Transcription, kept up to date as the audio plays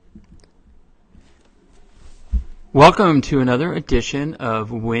Welcome to another edition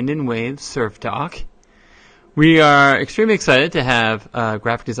of Wind and Waves Surf Talk. We are extremely excited to have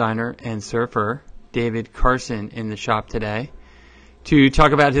graphic designer and surfer David Carson in the shop today to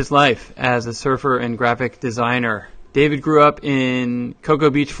talk about his life as a surfer and graphic designer. David grew up in Cocoa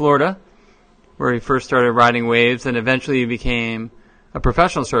Beach, Florida, where he first started riding waves and eventually became a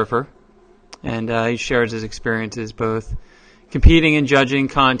professional surfer. And he shares his experiences both competing and judging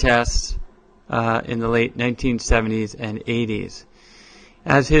contests in the late 1970s and 80s.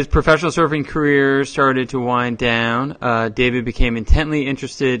 As his professional surfing career started to wind down, David became intently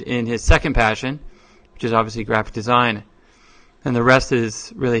interested in his second passion, which is obviously graphic design. And the rest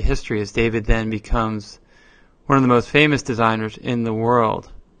is really history, as David then becomes one of the most famous designers in the world.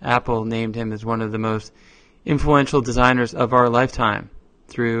 Apple named him as one of the most influential designers of our lifetime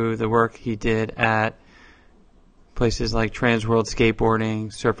through the work he did at places like Trans World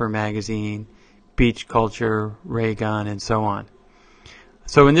Skateboarding, Surfer Magazine, Beach Culture, Ray Gun, and so on.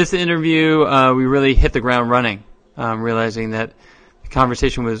 So in this interview, we really hit the ground running, realizing that the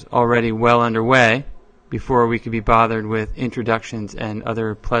conversation was already well underway before we could be bothered with introductions and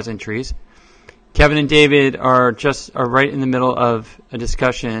other pleasantries. Kevin and David are right in the middle of a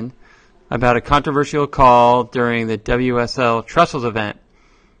discussion about a controversial call during the WSL Trestles event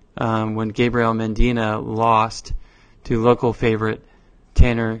when Gabriel Medina lost to local favorite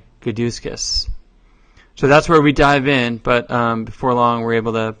Tanner Gudauskas. So that's where we dive in, but before long we're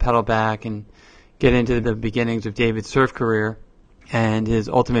able to pedal back and get into the beginnings of David's surf career and his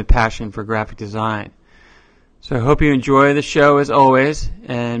ultimate passion for graphic design. So I hope you enjoy the show as always,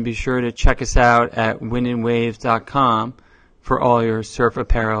 and be sure to check us out at windandwaves.com for all your surf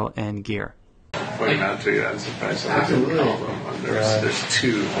apparel and gear. Pointing out to you, I'm surprised I didn't call them. There's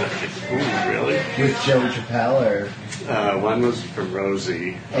two. Ooh, really? With Joe Chappelle or? One was from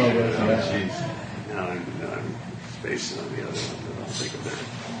Rosie. Oh, Rosie. Now I'm spacing on the other one, but I'll think of there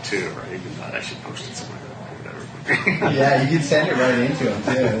two, or I even thought I should post it somewhere. Whatever. Yeah, you can send it right into them,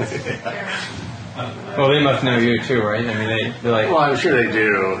 too. Well, they must know you, too, right? I mean, they're like... Well, I'm sure they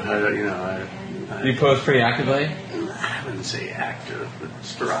do. You post pretty actively? I wouldn't say active, but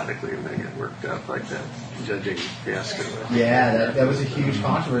sporadically when they get worked up like that judging fiasco. Yeah, that was a huge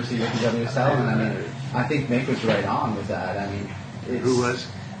controversy with the WSL, and I mean, I think Mick was right on with that. I mean, who was?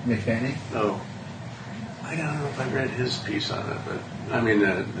 Mick Fanning. Oh. I don't know if I read his piece on it, but I mean,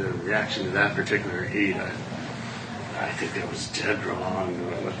 the reaction to that particular heat, I think it was dead wrong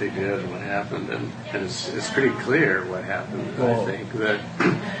what they did and what happened, and it's pretty clear what happened. Well, I think that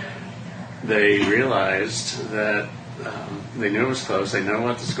they realized that they knew it was close, they know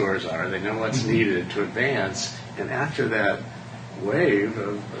what the scores are, they know what's needed to advance, and after that wave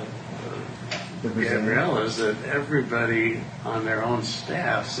of Gabriella's, that everybody on their own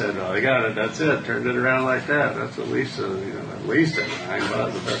staff said, "Oh, they got it. That's it. Turned it around like that." That's at least at nine. Well,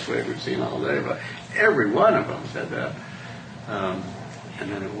 that's the best wave we've seen all day. But every one of them said that.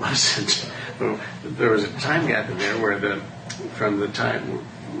 And then it wasn't. There was a time gap in there where from the time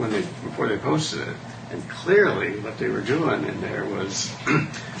before they posted it, and clearly what they were doing in there was the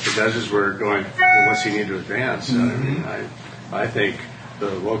judges were going, "Well, what's he need to advance?" Mm-hmm. I mean, I think the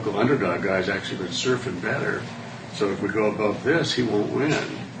local underdog guy's actually been surfing better. So if we go above this, he won't win.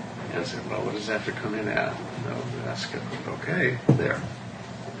 And I said, well, what does that have to come in at? That's okay, there.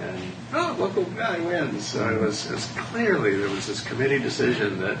 And, local guy wins. So it was clearly there was this committee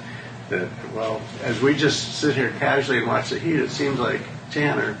decision that, well, as we just sit here casually and watch the heat, it seems like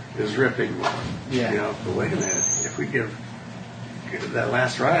Tanner is ripping more. Yeah. But wait a minute, if we give that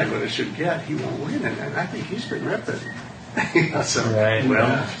last ride what it should get, he won't win. And I think he's been ripping.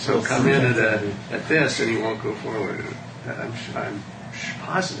 So come in at this and he won't go forward. I'm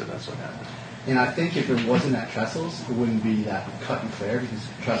positive that's what happened. And I think if it wasn't at Trestles, it wouldn't be that cut and clear, because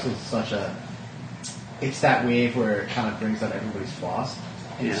Trestles is it's that wave where it kind of brings out everybody's flaws.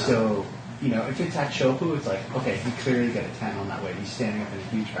 And so, if it's at Chopu, it's like, okay, he clearly got a 10 on that wave. He's standing up in a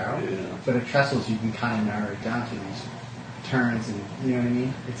huge barrel. Yeah. But at Trestles, you can kind of narrow it down to these turns, and you know what I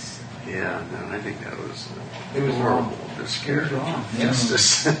mean? I think that was it was horrible. Wrong. Just scared. It was wrong.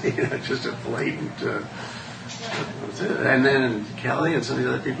 Just a blatant. And then Kelly and some of the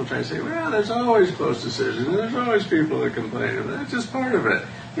other people try to say, well, there's always close decisions, and there's always people that complain. That's just part of it.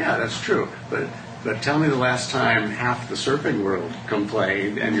 Yeah, that's true. But tell me the last time half the surfing world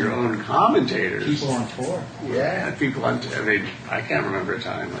complained, and your own commentators. People on tour. Yeah, people on. I can't remember a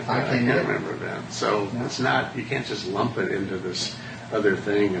time like that. I can't remember that. So it's not. You can't just lump it into this other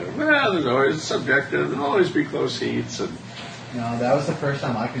thing of, well, there's always subjective. There'll always be close heats. And no, that was the first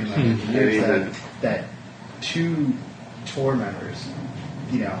time I can remember that two tour members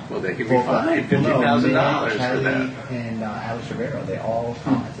Well, they could be both- fined well, no, $50,000 for Kelly that. and Alex Rivero, they all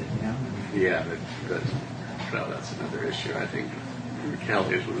commented, Yeah, but well, that's another issue. I think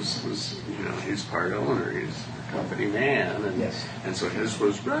Kelly's was he's part owner, he's a company man, and Yes. and so his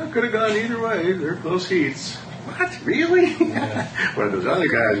was could have gone either way. They're close heats. What, really? Where those other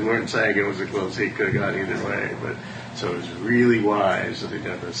guys weren't saying it was a close heat, could have gone either way. But so it was really wise of the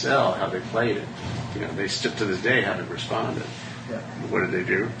WSL how they played it. They still to this day haven't responded. Yeah. What did they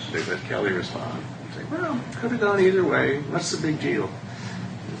do? They let Kelly respond. Say, well, could have gone either way. What's the big deal?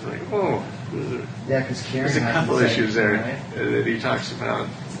 It's like, oh. Yeah, because Karen There's a hasn't couple said issues anything, there right? that he talks about.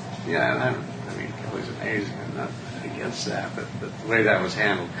 Yeah, and I mean, Kelly's amazing. I'm not against that, but the way that was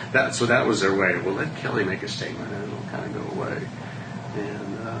handled, that was their way. Well, let Kelly make a statement, and it'll kind of go away.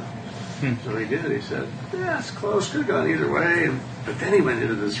 And so he did. He said, "Yeah, it's close. Could have gone either way." But then he went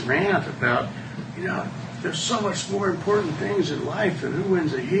into this rant about, there's so much more important things in life than who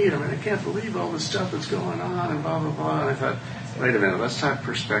wins a heat. I mean, I can't believe all the stuff that's going on, and blah blah blah. And I thought, wait a minute, let's talk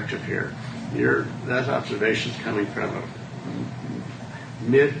perspective here. That observation's coming from a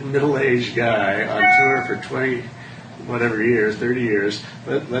middle-aged guy on tour for 20 whatever years, 30 years.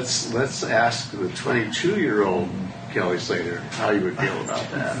 But let's ask the 22-year-old Kelly Slater how you would feel about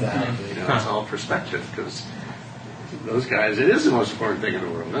that. Exactly. It's all perspective, because those guys, it is the most important thing in the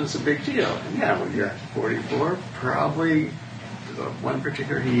world, and it's a big deal. And yeah, when you're 44, probably one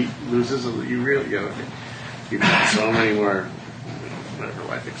particular heat loses, you really you've got so many more whatever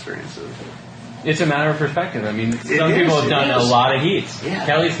life experiences. It's a matter of perspective. I mean, some is, people have it done a is. lot of heats. Yeah.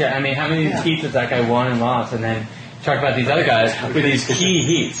 Kelly's got, how many heats has that guy won and lost? And then talk about these other guys with these key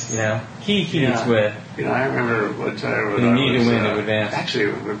heats, key heats Yeah. with. I remember one time when You I need to was, win to advance. Actually,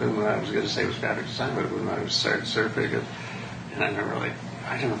 it would have been when I was going to say it was graphic design, but when I was started surfing, and I remember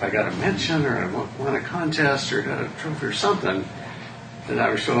I don't know if I got a mention or I won a contest or got a trophy or something. And I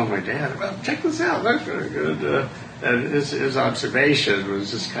was showing my dad, well, check this out, that's very good. And his observation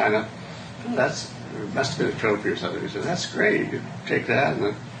was just kind of, it must have been a trophy or something. He said, that's great. You take that and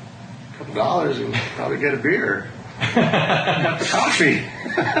a couple dollars and probably get a beer. Not the coffee.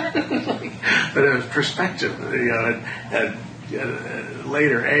 But it was perspective. At a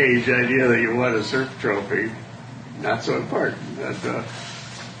later age, the idea that you won a surf trophy, not so important. But,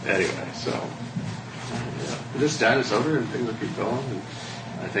 anyway, so this done, it's over, and things will keep going. And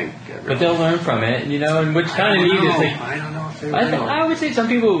I think. But they'll learn from it, and what's kind of neat is I don't know if they will. I would say some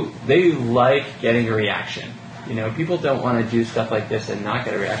people, they like getting a reaction. People don't want to do stuff like this and not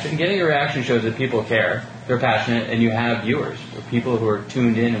get a reaction. Getting a reaction shows that people care, they're passionate, and you have viewers, or people who are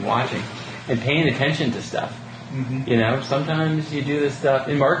tuned in and watching and paying attention to stuff. Mm-hmm. Sometimes you do this stuff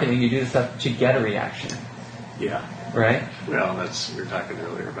in marketing. You do this stuff to get a reaction. Yeah. Right. Well, we were talking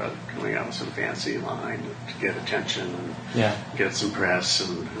earlier about coming out with some fancy line to get attention and get some press,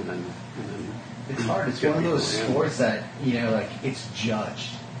 and then. It's hard. It's one of those sports that it's judged.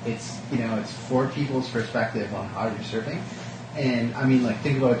 It's it's for people's perspective on how you're surfing, and I mean,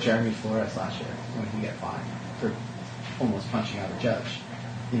 think about Jeremy Flores last year when he got fined for almost punching out a judge.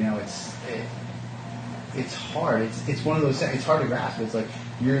 It's hard. It's one of those things. It's hard to grasp. It's like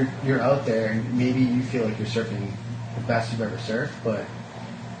you're out there and maybe you feel like you're surfing the best you've ever surfed, but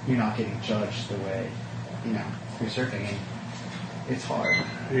you're not getting judged the way you're surfing, and it's hard.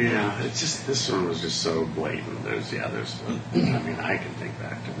 Yeah, it's just this one was just so blatant. There's I mean, I can think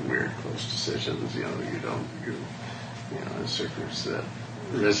back to weird close decisions. As surfers that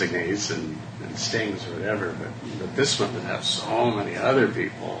resonates and stings or whatever, but this one would have so many other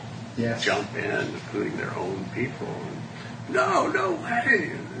people jump in, including their own people. And, no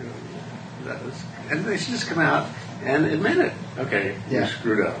way. And they should just come out and admit it. Okay, we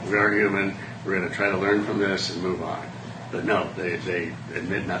screwed up. We are human. We're going to try to learn from this and move on. But no, they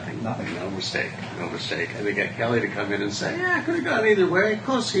admit nothing. Nothing. No mistake. And they get Kelly to come in and say, yeah, could have gone either way.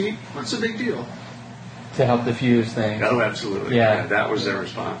 Close heat. What's the big deal? To help diffuse things. Oh, absolutely. Yeah. That was their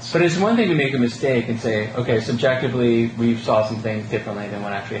response. But it's one thing to make a mistake and say, okay, subjectively, we saw some things differently than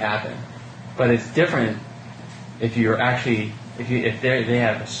what actually happened. But it's different if you're actually, if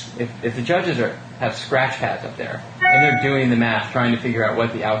the judges have scratch pads up there and they're doing the math, trying to figure out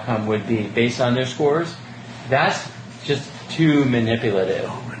what the outcome would be based on their scores. That's just too manipulative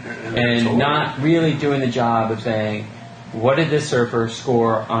and not really doing the job of saying, what did this surfer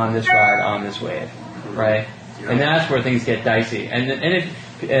score on this ride, on this wave, right? And that's where things get dicey. And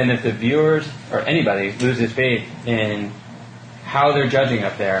if the viewers or anybody loses faith in how they're judging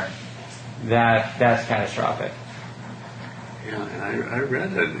up there, that's catastrophic. Yeah, and I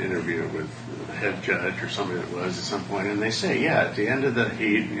read an interview with the head judge or somebody that was at some point, and they say, at the end of the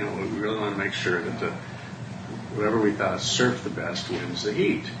heat, we really want to make sure that whoever we thought surfed the best wins the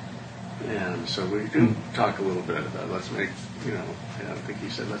heat. And so we do talk a little bit about let's make, I don't think he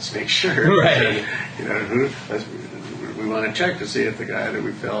said let's make sure. Right. We want to check to see if the guy that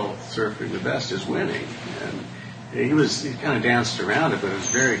we felt surfing the best is winning. And he kind of danced around it, but it was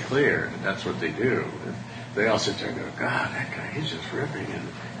very clear that that's what they do. They all sit there and go, God, that guy, he's just ripping.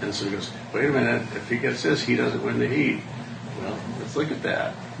 And so he goes, wait a minute, if he gets this, he doesn't win the heat. Well, let's look at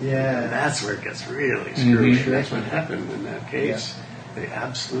that. Yeah. And that's where it gets really screwy. Mm-hmm. That's what happened in that case. Yeah. They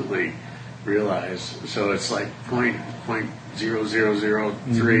absolutely realized. So it's like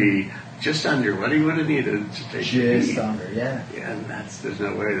 0.0003, just under what he would have needed to take the heat. Just under, yeah. And there's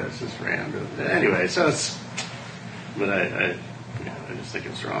no way that's just random. Anyway, so it's, but I just think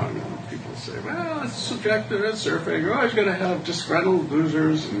it's wrong when people say, well, it's subjective, it's surfing, you're always going to have disgruntled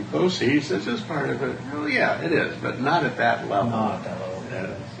losers and close heats, that's just part of it. Well, yeah, it is, but not at that level. Not at that level.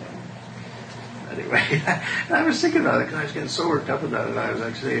 Anyway, and I was thinking about it, because I was getting so worked up about it, I was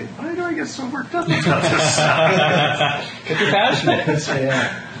actually saying, why do I get so worked up about this stuff? Because you're passionate.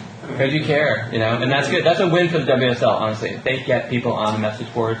 Yeah. Because you care, and that's good. That's a win for the WSL, honestly. If they get people on the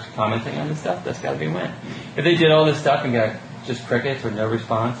message boards commenting on this stuff, that's got to be a win. If they did all this stuff and got just crickets or no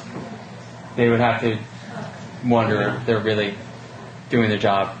response, they would have to wonder if they're really doing their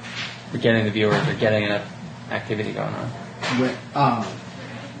job, or getting the viewers, or getting enough activity going on.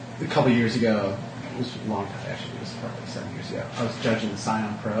 A couple years ago, it was a long time actually, it was probably 7 years ago, I was judging the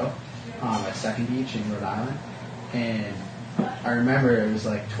Scion Pro at Second Beach in Rhode Island, and I remember it was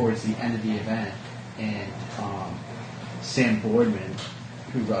like towards the end of the event, and Sam Boardman,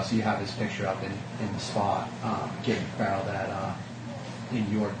 who Russ, you have his picture up in the spot, getting barreled at in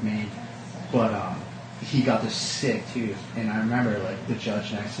York, Maine, but he got this sick too, and I remember like the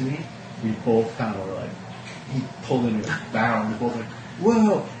judge next to me, we both kind of were like, he pulled into a barrel, and we both like,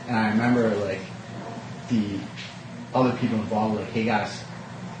 whoa, and I remember like the other people involved were like, hey guys,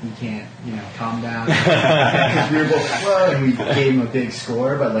 you can't, calm down. Because we were both like, whoa, and we gave him a big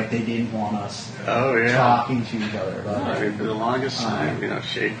score, but like they didn't want us talking to each other about it. I mean, for the longest time,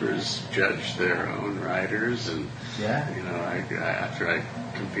 Shakers judged their own riders, and after I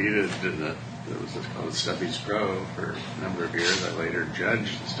competed in it was called Stubby's Pro for a number of years. I later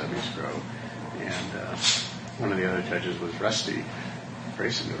judged the Stubby's Pro, and one of the other judges was Rusty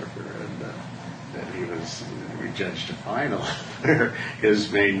Freisendorfer, and we judged a final where his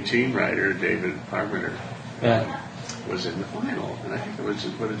main team rider, David Parmenter, was in the final, and I think it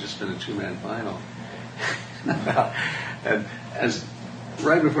would have just been a two-man final. And as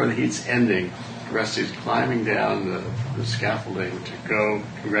right before the heat's ending, Rusty's climbing down the scaffolding to go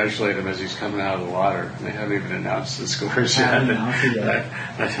congratulate him as he's coming out of the water, and they haven't even announced the scores yet.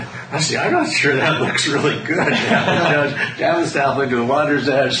 Rusty, I'm not sure that looks really good. Down the scaffolding to the water's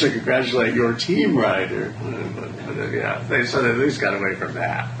edge to congratulate your team rider. They said at least got away from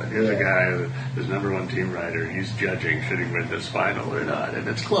that. But here's a guy, his number one team rider, he's judging should he win this final or not, and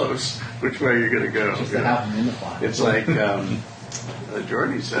it's close. Which way are you going to go? Just to have him in the final. It's like.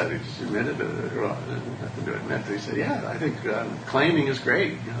 Jordy said, he just admitted it, nothing to admit, he said, I think claiming is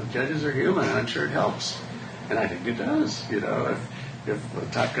great. Judges are human, and I'm sure it helps. And I think it does. If the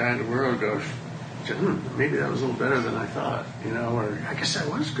top guy in the world goes, maybe that was a little better than I thought, or I guess that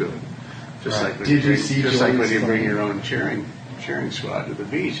was good. Just like when you bring your own cheering squad to the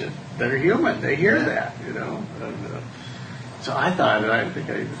beach, they're human. They hear that, And, so I thought, and I think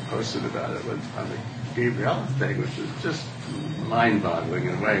I even posted about it on the Gabriel thing, which is just mind-boggling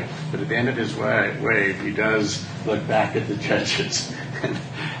in a way. But at the end of his wave, he does look back at the judges, and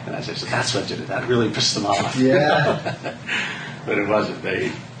I said, "That's what did it. That really pissed them off." Yeah. But it wasn't.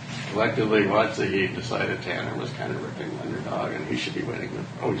 They collectively, once the heat decided Tanner was kind of ripping the underdog, and he should be winning.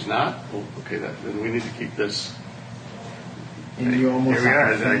 Oh, he's not. Well, okay, then we need to keep this. And you almost here we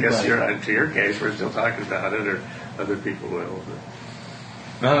are. I guess to your case, we're still talking about it, or other people will. But.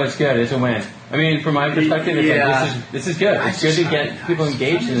 No, it's good. It's a win. I mean, from my perspective, it's like, this is good. It's good to get people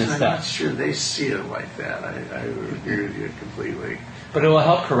engaged in this stuff. I'm not sure they see it like that. I agree with you completely. But it will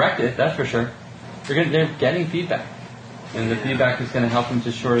help correct it, that's for sure. They're getting feedback. And the feedback is going to help them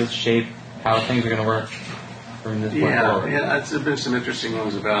to sort of shape how things are going to work from this point forward. Yeah, there's been some interesting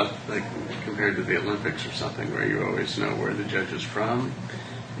ones about, like, compared to the Olympics or something, where you always know where the judge is from,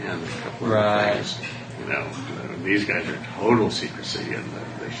 and a couple of things. These guys are total secrecy, and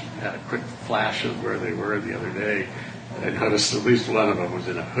they had a quick flash of where they were the other day. I noticed at least one of them was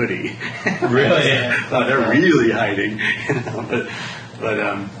in a hoodie. Really? They're really hiding. But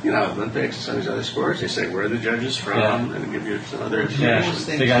Olympics and some of these other sports, they say where the judge is from, and give you some other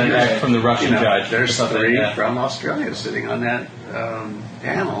information. They got it back from the Russian judge. There's three from Australia sitting on that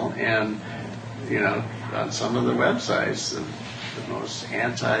panel, and on some of the websites, the most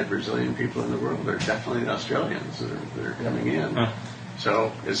anti-Brazilian people in the world are definitely the Australians that are coming in. Huh.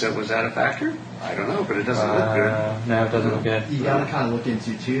 So was that a factor? I don't know, but it doesn't look good. No, it doesn't look good. You got to kind of look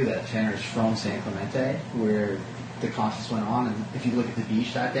into too that Tanner's from San Clemente, where the contest went on, and if you look at the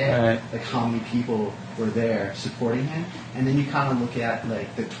beach that day, Right. like how many people were there supporting him, and then you kind of look at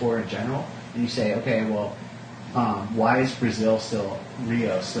like the tour in general, and you say, okay, well, why is Rio still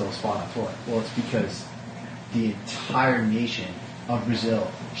a spot on tour? Well, it's because the entire nation of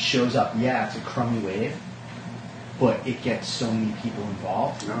Brazil shows up. Yeah, it's a crummy wave, but it gets so many people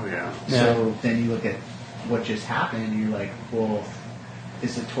involved. Oh yeah. So then you look at what just happened, and you're like, well,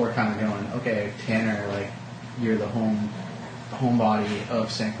 is the tour kind of going, okay, Tanner, like, you're the homebody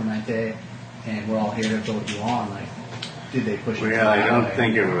of San Clemente, and we're all here to vote you on. Like, did they push it? Well, I don't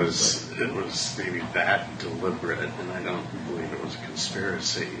think it was maybe that deliberate, and I don't believe it was a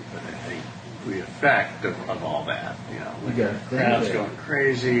conspiracy, but I think the effect of all that, like You gotta the crowd's think it. going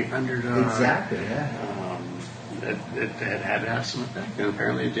crazy, underdog. Exactly, yeah. It had to have some effect, and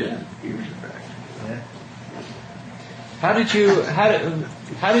apparently it did. Huge effect. Yeah. How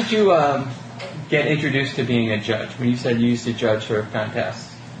did you get introduced to being a judge? When you said you used to judge surf contests,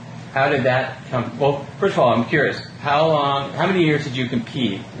 how did that come? Well, first of all, I'm curious. How many years did you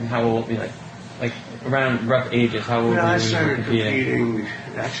compete, and how old? Like around rough ages. How old were you I when you were started competing? competing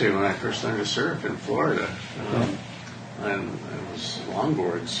actually when I first learned to surf in Florida, and it was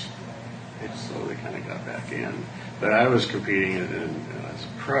longboards. It slowly kind of got back in, but I was competing as a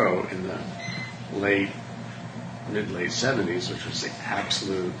pro in the mid-late 70s, which was the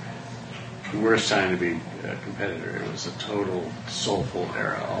absolute worst time to be a competitor. It was a total soulful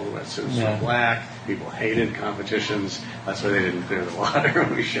era. All the wetsuits were black. People hated competitions. That's why they didn't clear the water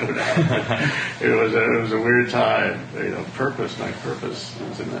when we showed up. It was a weird time. My purpose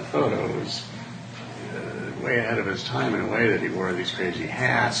was in that photo. It was way ahead of his time in a way that he wore these crazy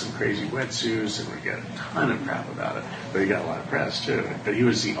hats and crazy wetsuits, and we got a ton of crap about it. But he got a lot of press too. But he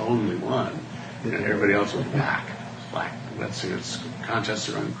was the only one. Everybody else was black wetsuits. Contests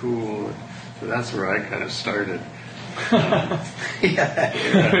are uncool. So that's where I kind of started. Pretty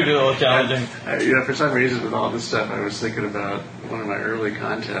a little challenging. For some reason, with all this stuff, I was thinking about one of my early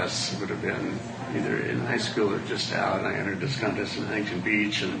contests would have been either in high school or just out, and I entered this contest in Huntington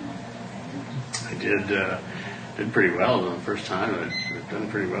Beach, and I did pretty well the first time. I'd done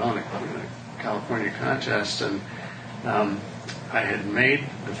pretty well in a California contest, and I had made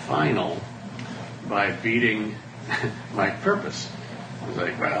the final by beating Mike Purpose. I was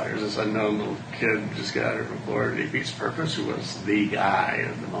like, wow, here's this unknown little kid who just got here from Florida, and he beats Purpose, who was the guy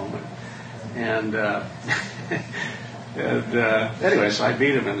at the moment. And anyway, so I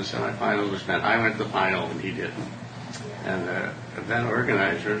beat him in the semifinals, which meant I went to the final and he didn't. And the event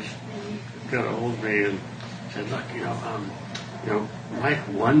organizers got a hold of me and said, look, Mike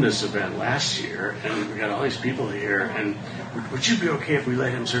won this event last year, and we got all these people here, and would you be okay if we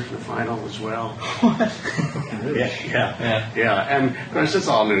let him surf in the final as well? Yeah. And of course, it's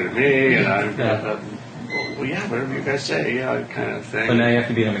all new to me, and well, yeah, whatever you guys say, kind of thing. But now you have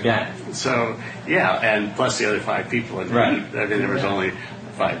to beat him again. So, and plus the other 5 people. And there was only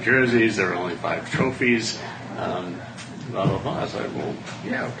 5 jerseys, there were only 5 trophies. Blah, blah, blah. I was like, well,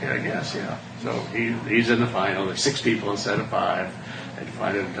 yeah, okay, I guess, yeah. So he's in the final. There's 6 people instead of 5. I had to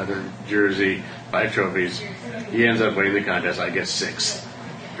find another jersey, 5 trophies. He ends up winning the contest. I get 6th.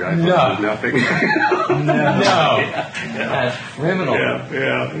 No. Nothing. No. That's criminal.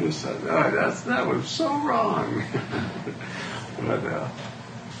 Yeah. It was, that was so wrong.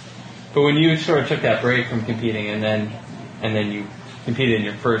 But when you sort of took that break from competing, and then you competed in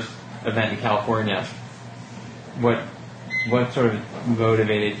your first event in California, what sort of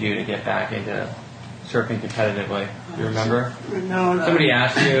motivated you to get back into surfing competitively? Do you remember? No. Somebody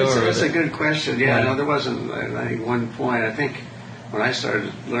asked you, or that's a good question. Yeah, no, there wasn't. I think one point. I think when I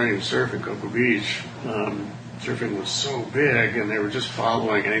started learning to surf at Cocoa Beach, surfing was so big, and they were just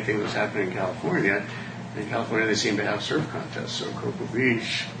following anything that was happening in California. In California, they seem to have surf contests, so Cocoa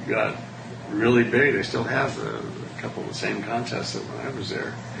Beach got really big. They still have a couple of the same contests that when I was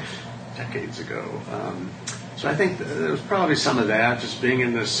there decades ago. So I think there was probably some of that, just being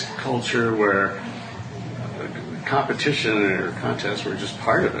in this culture where competition or contests were just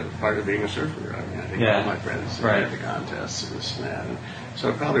part of it, part of being a surfer. I mean, I think all my friends had the contests and this and that. And so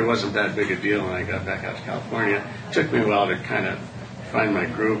it probably wasn't that big a deal when I got back out to California. It took me a while to kind of find my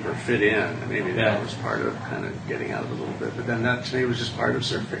group or fit in, and maybe that was part of kind of getting out a little bit. But then that to me was just part of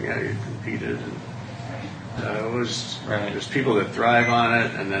surfing. I competed, and it was there's people that thrive on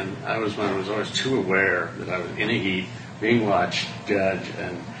it, and then I was one who was always too aware that I was in a heat being watched, judged,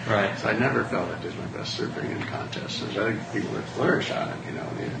 and Right. so I never felt I did my best surfing in contests. There's other people that flourish on it, you know.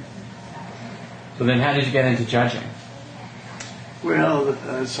 So then how did you get into judging? Well,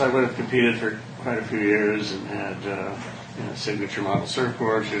 so I would have competed for quite a few years and had signature model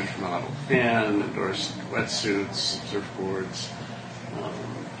surfboards, signature model fin, endorsed wetsuits, surfboards,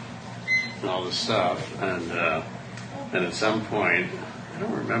 and all this stuff. And then at some point, I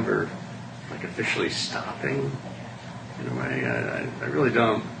don't remember like officially stopping in a way. I really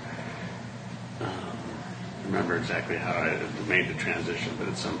don't remember exactly how I made the transition, but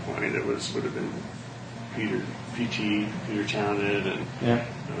at some point it would have been Peter Townend and Yeah.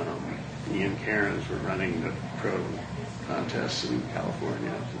 Ian Cairns were running the pro contests in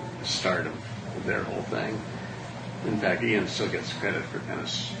California, the start of their whole thing. In fact, Ian still gets credit for kind of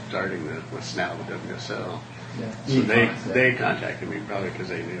starting what's now the WSL. Yeah. So they contacted me probably because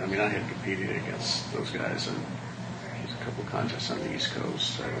they knew. I mean, I had competed against those guys, and there's a couple contests on the East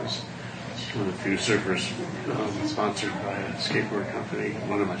Coast. I was one of the few surfers sponsored by a skateboard company.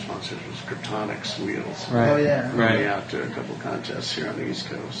 One of my sponsors was Kryptonics Wheels. Right. Oh, yeah. Took me out to a couple contests here on the East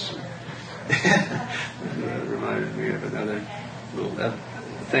Coast. And it reminded me of another little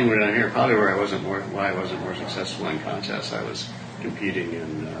thing down here, probably why I wasn't more successful in contests. I was competing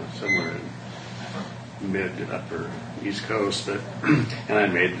in somewhere in mid upper East Coast, but and I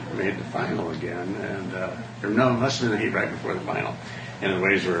made the final again, and or no, it must have been the heat right before the final, and the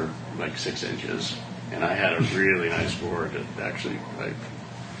waves were like 6 inches, and I had a really nice board that actually I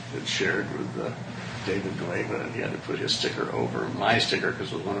had shared with David Glava, and he had to put his sticker over my sticker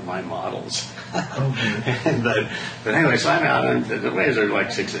because it was one of my models. but anyway, so I'm out, and the waves are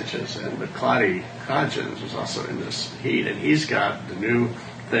like 6 inches, but Claude Hodgins was also in this heat, and he's got the new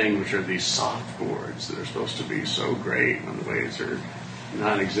thing, which are these soft boards that are supposed to be so great when the waves are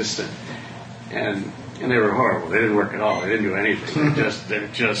non-existent, and they were horrible. They didn't work at all. They didn't do anything. They're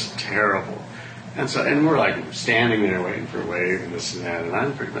just terrible. And we're like standing there waiting for a wave and this and that, and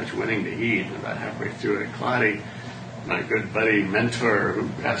I'm pretty much winning the heat. And about halfway through it, Claude, my good buddy mentor, who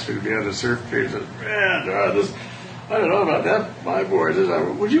asked me to be on the surf pier, said, "Man, I don't know about that. My board.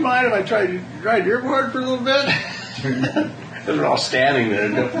 Would you mind if I tried your board for a little bit?" Because we're all standing there,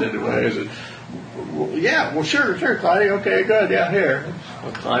 dipping into waves. And, well, sure, Claude. Okay, good. Yeah, here.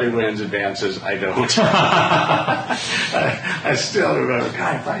 Well, Claude wins, advances. I don't. I still remember.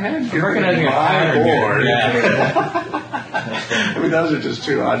 God, if I had given him my board. Yeah. I mean, those are just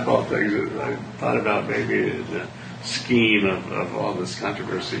two oddball things that I thought about maybe in the scheme of all this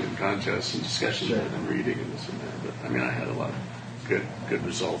controversy and contests and discussions I've been reading and this and that. But I mean, I had a lot of good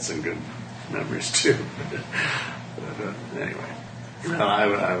results and good memories too. But anyway,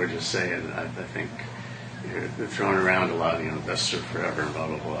 I would just say, and I think they're thrown around a lot, best surf forever and blah,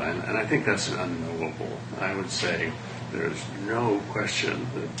 blah, blah. And I think that's unknowable. I would say there's no question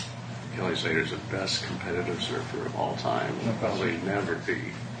that Kelly Slater is the best competitive surfer of all time. Will probably never be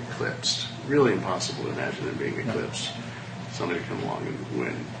eclipsed. Really impossible to imagine him being eclipsed. Somebody come along and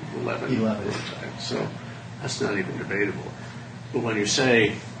win 11 times. So that's not even debatable. But when you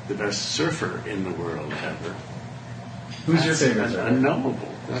say the best surfer in the world ever, who's your favorite? That's unknowable.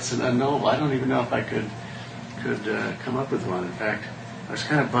 That's an unknowable. I don't even know if I could come up with one. In fact, I was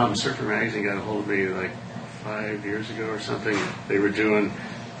kind of bummed. Surfer Magazine got a hold of me like 5 years ago or something. They were doing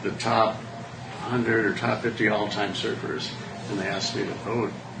the top 100 or top 50 all-time surfers, and they asked me to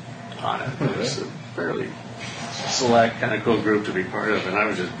vote on it. It was a fairly select, kind of cool group to be part of, and I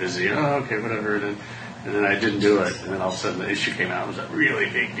was just busy. Oh, okay, whatever. And then I didn't do it, and then all of a sudden the issue came out. It was a really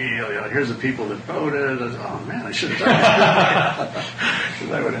big deal. Here's the people that voted. I was, oh man, I should have done it.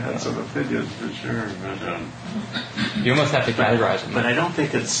 Because I would have had some opinions for sure. But you almost have to categorize them. But I don't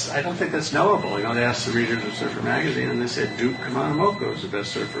think that's knowable. They asked the readers of Surfer Magazine, and they said Duke Kamamoto is the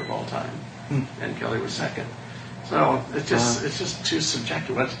best surfer of all time, and Kelly was second. So it's just too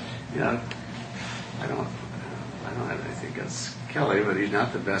subjective. But I don't have anything against Kelly, but he's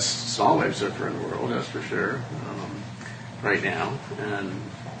not the best small wave surfer in the world, that's for sure, right now. And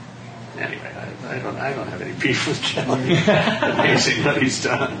anyway, I don't have any beef with Kelly. Amazing what he's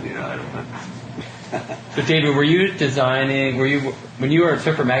done. I don't know. So, David, were you designing? When you were at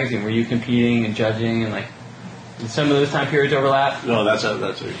Surfer Magazine? Were you competing and judging and did some of those time periods overlap? No, that's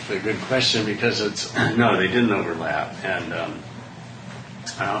a good question because no, they didn't overlap, and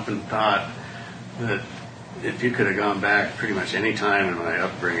I often thought that if you could have gone back pretty much any time in my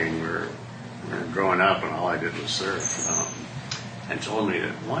upbringing or growing up and all I did was surf, and told me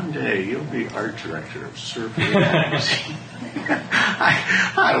that one day you'll be art director of Surfer Magazine,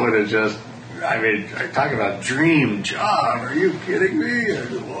 I would have just, I talk about dream job. Are you kidding me?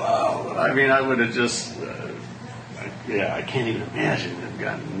 Wow. I would have just, Yeah, I can't even imagine to have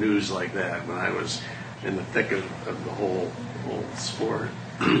gotten news like that when I was in the thick of the whole sport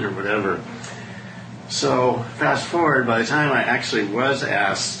or whatever. So fast forward, by the time I actually was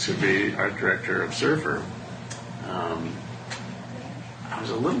asked to be art director of Surfer, I was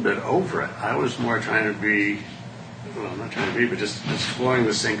a little bit over it. I was more trying to be, well, not trying to be, but just exploring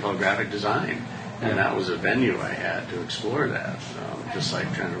this thing called graphic design. And that was a venue I had to explore that. Just like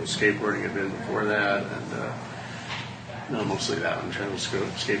Trendle skateboarding had been before that, and no, mostly that one. Trendle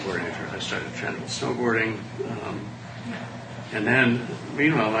skateboarding. I started Trendle snowboarding. And then,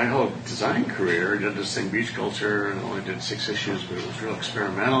 meanwhile, my whole design career, I did this thing, Beach Culture, and only did 6 issues, but it was real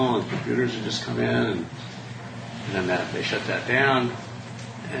experimental, and computers had just come in, and then they shut that down.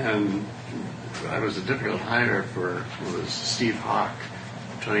 And I was a difficult hire for Steve Hawk,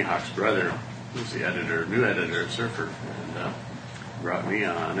 Tony Hawk's brother, who's the new editor of Surfer, and brought me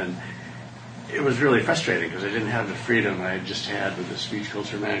on. And it was really frustrating because I didn't have the freedom I had just had with this Beach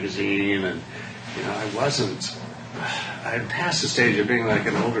Culture magazine, and I had passed the stage of being like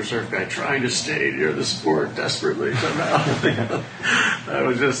an older surf guy trying to stay near the sport desperately somehow. I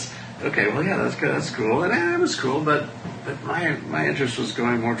was just, okay, well, yeah, that's good, that's cool. And it was cool, but my interest was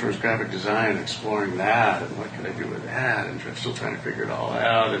going more towards graphic design and exploring that, and what could I do with that, and still trying to figure it all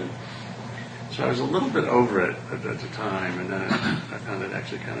out. And so I was a little bit over it at the time, and then I found it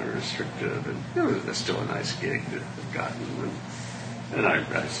actually kind of restrictive, and it was still a nice gig to have gotten, and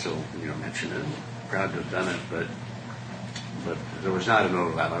I still mention it, proud to have done it, but there was not an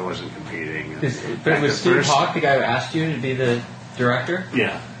overlap. I wasn't competing. But was Steve Hawk the guy who asked you to be the director?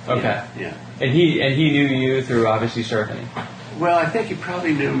 Yeah. Okay. Yeah. And he knew you through obviously surfing. Well, I think he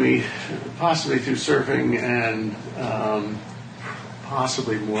probably knew me possibly through surfing, and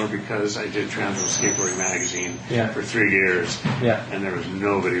possibly more because I did Transworld Skateboarding magazine for 3 years, and there was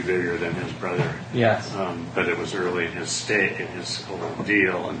nobody bigger than his brother. Yes. But it was early in his whole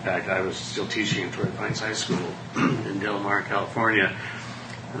deal. In fact, I was still teaching at Torrey Pines High School in Del Mar, California,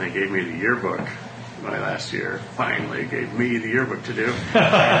 and they gave me the yearbook my last year. Finally, gave me the yearbook to do.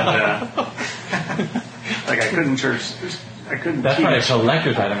 And, like I couldn't That's teach. probably a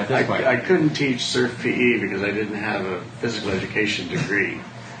collector's item at this point. I couldn't teach surf PE because I didn't have a physical education degree.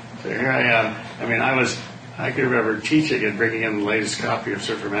 So here I am. I mean, I could remember teaching and bringing in the latest copy of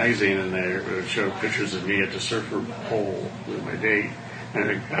Surfer magazine, and they would show pictures of me at the Surfer Pole with my date. And I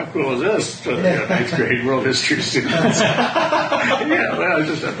think, how cool is this? So, 9th grade world history students. Yeah, well, I was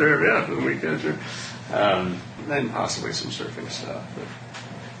just up there for the weekend. Then possibly some surfing stuff. But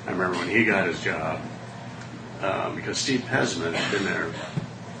I remember when he got his job, because Steve Pesman had been there,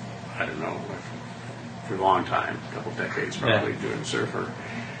 I don't know, for a long time, a couple decades probably, doing Surfer.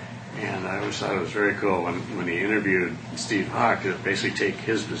 And I always thought it was very cool when he interviewed Steve Hawk to basically take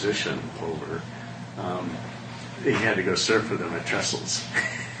his position over. He had to go surf with him at Trestles.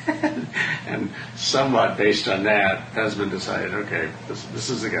 And somewhat based on that, Pesman decided, okay, this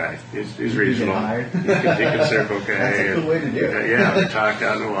is the guy. He's reasonable. He can surf okay. That's a good way to do it. Yeah, talk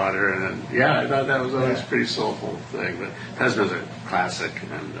out in the water. And then, I thought that was always a pretty soulful thing. But Pesman's a classic.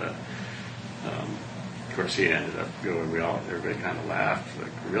 And, of course, he ended up going, everybody kind of laughed.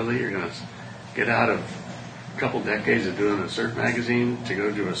 Like, really? You're going to get out of a couple decades of doing a surf magazine to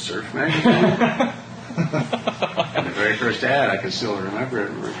go do a surf magazine? And the very first ad, I can still remember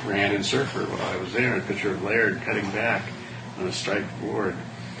it, ran in Surfer while I was there. A picture of Laird cutting back on a striped board.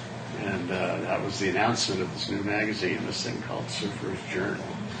 And that was the announcement of this new magazine, this thing called Surfer's Journal.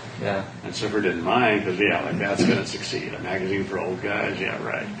 Yeah. And Surfer didn't mind because, that's going to succeed. A magazine for old guys? Yeah,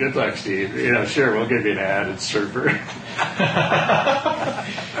 right. Good luck, Steve. Sure, we'll give you an ad. It's Surfer.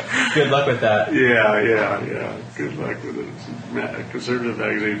 Good luck with that. Yeah. Good luck with it. It's a conservative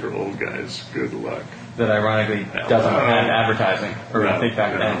magazine for old guys. Good luck. That ironically doesn't have advertising, or I think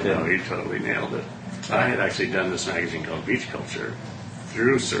back then did. No, he totally nailed it. I had actually done this magazine called Beach Culture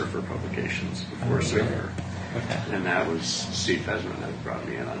through Surfer Publications before Surfer. Okay. And that was Steve Pesman that brought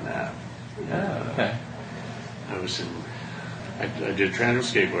me in on that. Okay. I did Trandle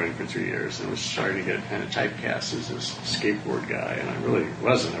skateboarding for 3 years and was starting to get kind of typecast as this skateboard guy, and I really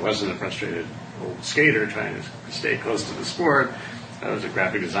wasn't. I wasn't a frustrated old skater trying to stay close to the sport. I was a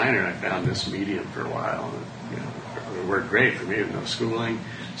graphic designer, and I found this medium for a while. And, it worked great for me with no schooling,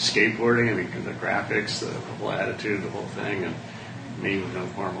 skateboarding. I mean, the graphics, the whole attitude, the whole thing, and me with no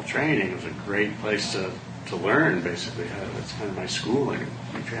formal training. It was a great place to learn, basically. That's kind of my schooling,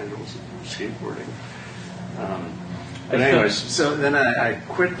 Trandles and skateboarding. But anyways, so then I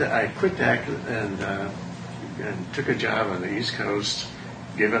quit that and took a job on the East Coast,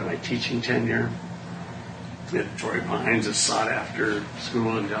 gave up my teaching tenure at Torrey Pines, a sought-after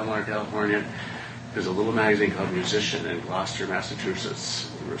school in Del Mar, California, there's a little magazine called Musician in Gloucester,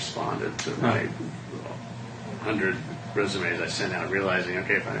 Massachusetts, responded to my 100 resumes I sent out, realizing,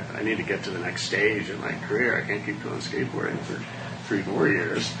 okay, if I need to get to the next stage in my career, I can't keep doing skateboarding for 3 more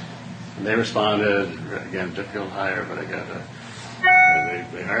years. And they responded, again, difficult hire, but I got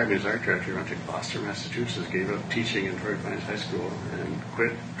they hired me as art director, went to Gloucester, Massachusetts, gave up teaching in Torrey Pines High School, and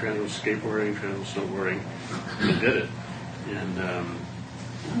quit transworld skateboarding, transworld snowboarding, and did it. And a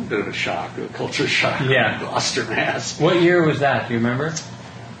bit of a shock, a culture shock, Yeah. in Gloucester, Mass. What year was that? Do you remember? Just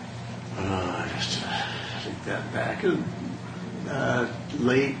think that back in mid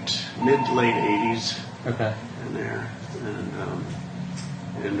to late 80s. Okay. In there. And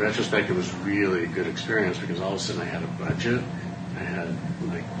in retrospect, it was really a good experience because all of a sudden I had a budget.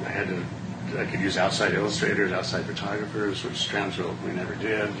 I could use outside illustrators, outside photographers, which Transworld we never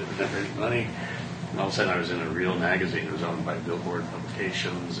did. It never made money. And all of a sudden I was in a real magazine. It was owned by Billboard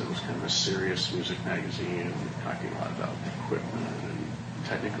Publications. It was kind of a serious music magazine, talking a lot about equipment and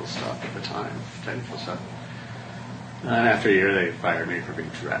technical stuff at the time, technical stuff. And after a year, they fired me for being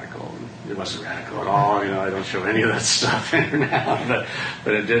too radical. And it wasn't radical at all. I don't show any of that stuff here now.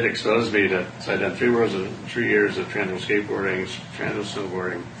 But it did expose me to. So I'd done 3 years of transworld skateboarding, transworld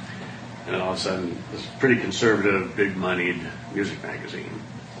snowboarding, and then all of a sudden, this pretty conservative, big-moneyed music magazine.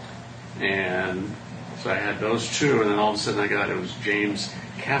 And so I had those 2, and then all of a sudden it was James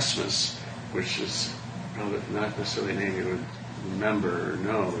Casmus, which is probably not necessarily a name you would remember or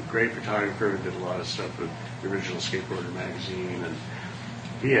know. A great photographer, did a lot of stuff with the original Skateboarder magazine, and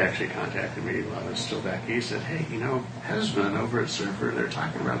he actually contacted me while I was still back east. Said, "Hey, Pesman over at Surfer, they're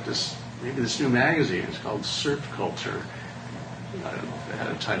talking about this new magazine. It's called Surf Culture. I don't know if it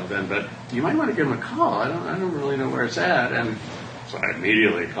had a title then, but you might want to give them a call. I don't really know where it's at." And so I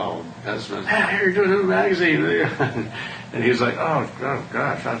immediately called Pesman. "Hey, you're doing a new magazine." And he was like, "Oh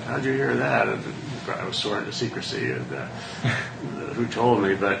gosh, how'd you hear that?" And I was sworn to secrecy, and who told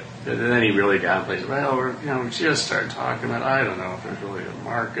me? But then he really downplays it. "Well, we just started talking about. I don't know if there's really a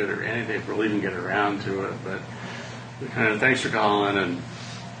market or anything, if we'll even get around to it. But kind of thanks for calling, and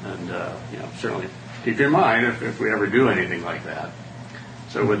certainly keep in mind if we ever do anything like that."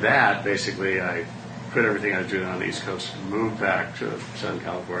 So with that, basically, I quit everything I was doing on the East Coast, moved back to Southern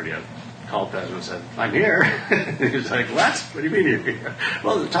California. Called Pesman and said, "I'm here." He was like, "What? What do you mean you're here?"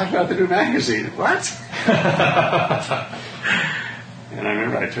 "Well, they're talking about the new magazine." "What?" And I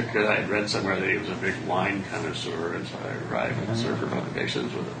remember I had read somewhere that he was a big wine connoisseur, and so I arrived at Surfer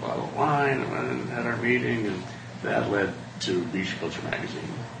Publications with a bottle of wine and went and had our meeting, and that led to Beach Culture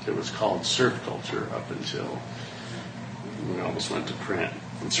magazine. It was called Surf Culture up until we almost went to print.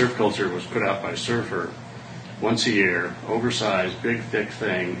 And Surf Culture was put out by Surfer once a year, oversized, big, thick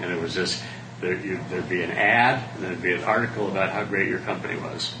thing, and it was just, there'd be an ad, and there'd be an article about how great your company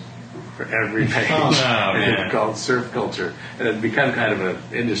was for every page. Oh, no, and man. it called Surf Culture. And it had become kind of an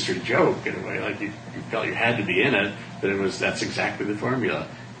industry joke in a way, like you felt you had to be in it, but that's exactly the formula.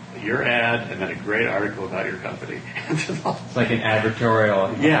 Your ad, and then a great article about your company. It's like an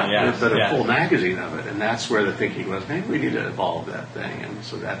advertorial. But a full magazine of it, and that's where the thinking was, maybe we need to evolve that thing, and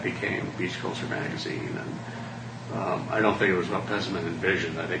so that became Beach Culture magazine. And I don't think it was what Pesman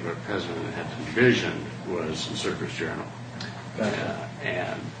envisioned. I think what Pesman had envisioned was Surfer's Journal. Gotcha.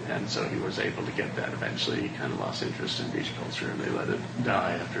 And so he was able to get that eventually. He kind of lost interest in beach culture, and they let it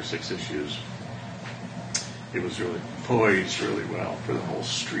die after 6 issues. It was really poised really well for the whole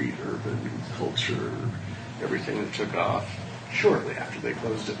street urban culture, everything that took off shortly after they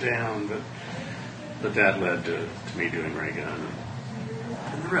closed it down. But that led to me doing Ray Gun,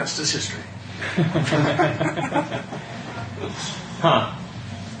 and the rest is history. Huh.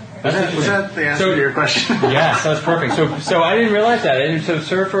 Was that the answer to your question? Yes, that's perfect. So I didn't realize that. And so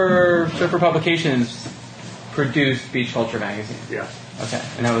Surfer Publications produced Beach Culture magazine. Yeah. Okay,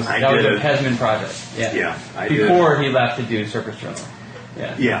 and that was I a did. Pesman project. Yeah. Yeah, I Before he left to do Surface Journal.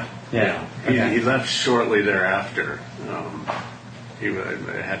 Yeah. Yeah. Yeah. Okay. He left shortly thereafter. He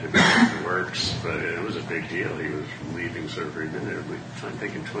had to be in the works, but it was a big deal. He was leaving Surfer. He'd been there, I'm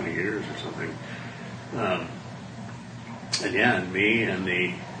thinking, 20 years or something. And me and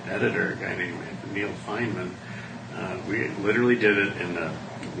the editor, a guy named Neil Feynman, we literally did it in the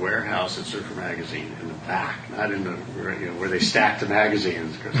warehouse at Surfer Magazine in the back, not in the where they stacked the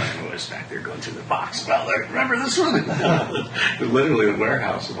magazines, because I always back there going through the box. Well, remember this one? It was literally the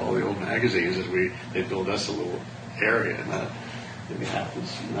warehouse of all the old magazines. They built us a little area, and not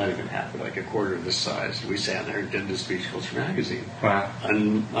even half, but like a quarter of this size. We sat there and did this Beach Culture magazine. Wow.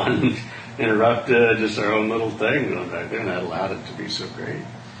 Uninterrupted, just our own little thing going back there, and that allowed it to be so great.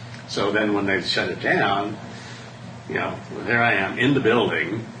 So then when they shut it down, there I am in the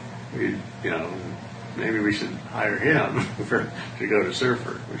building, maybe we should hire him to go to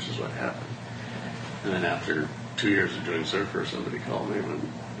Surfer, which is what happened. And then after 2 years of doing Surfer, somebody called me and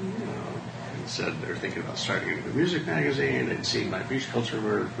said they're thinking about starting a music magazine. They'd seen my beach culture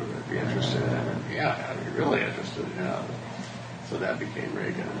work, would I be interested? And yeah, I'd be really interested. Yeah. So that became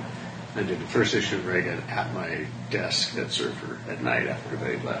Ray Gun. I did the first issue of Ray Gun at my desk at Surfer at night after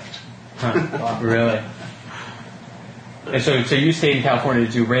they left. Huh. Really? And so you stayed in California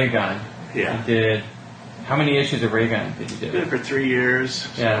to do Ray Gun. Yeah. You did. How many issues of Ray Gun did you do? I did it for 3 years.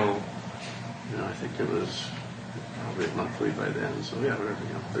 Yeah. So, I think it was probably monthly by then. So yeah, whatever,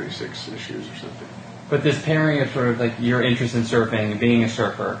 36 issues or something. But this pairing of sort of like your interest in surfing and being a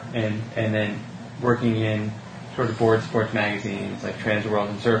surfer, and then working in sort of board sports magazines like Trans World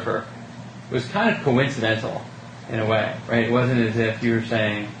and Surfer, was kind of coincidental in a way, right? It wasn't as if you were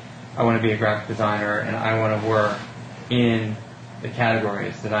saying, I want to be a graphic designer and I want to work in the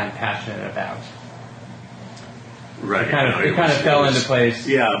categories that I'm passionate about. Right. It kind of fell into place.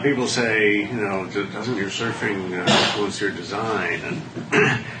 Yeah, people say, doesn't your surfing influence your design?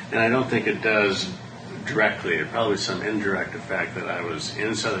 And I don't think it does directly. It probably some indirect effect that I was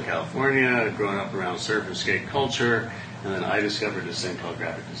in Southern California, growing up around surf and skate culture, and then I discovered this thing called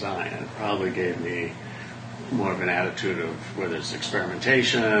graphic design. And it probably gave me more of an attitude of whether it's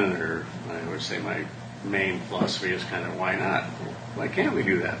experimentation, or I would say my main philosophy is kind of why not? Why can't we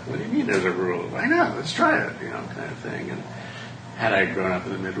do that? What do you mean there's a rule? Why not? Let's try it, kind of thing. And had I grown up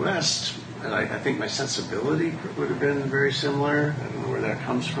in the Midwest, I think my sensibility would have been very similar. I don't know where that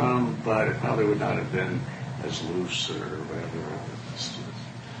comes from, but it probably would not have been as loose or whatever.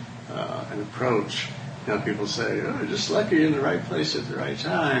 An approach. People say, "Oh, just lucky in the right place at the right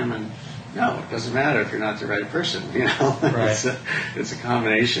time," and no, it doesn't matter if you're not the right person. Right. It's a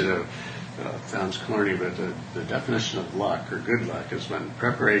combination of. It sounds corny, but the definition of luck or good luck is when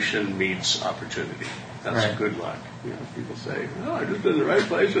preparation meets opportunity. That's right. Good luck. People say, "Oh, I just been in the right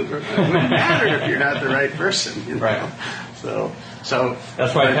place at the right time." It wouldn't matter if you're not the right person. Right. So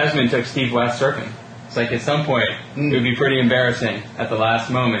that's why Pesman took Steve West surfing. It's like at some point it would be pretty embarrassing at the last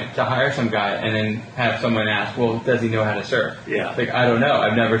moment to hire some guy and then have someone ask, "Well, does he know how to surf?" Yeah. It's like, I don't know.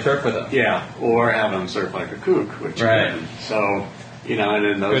 I've never surfed with him. Yeah. Or have him surf like a kook, which right. Again, so. And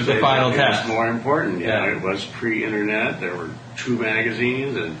in those it was the days, final it test. was more important. Yeah. It was pre-internet. There were 2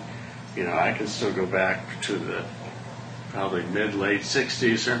 magazines, and I can still go back to the probably mid-late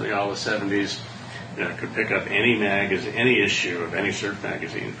 '60s, certainly all the '70s. I could pick up any magazine, any issue of any surf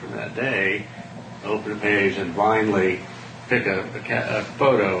magazine from that day, open a page, and blindly pick a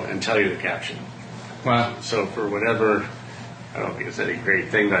photo and tell you the caption. Wow. So for whatever, I don't think it's any great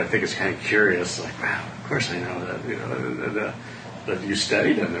thing, but I think it's kind of curious. Like, wow, of course I know that. But you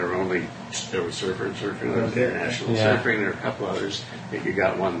studied, and there was Surfer and Surfing, there was International Surfing, there were a couple others. I think you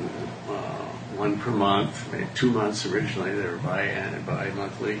got one per month, maybe 2 months originally. They were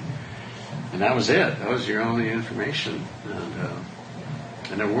bi-monthly, and that was it. That was your only information,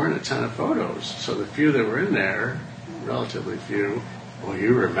 and there weren't a ton of photos. So the few that were in there, relatively few, well,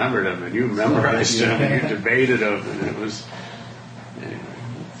 you remembered them and you memorized them and you debated them, and it was. Anyway.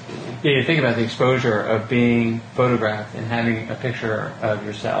 Yeah, you think about the exposure of being photographed and having a picture of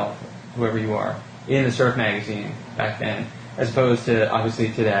yourself, whoever you are, in the surf magazine back then, as opposed to obviously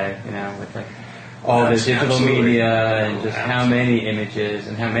today, with like all the digital media and just how many images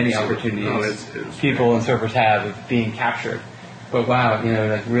and how many opportunities people and surfers have of being captured. But wow,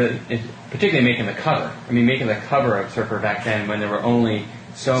 like really, particularly making the cover. I mean, making the cover of Surfer back then when there were only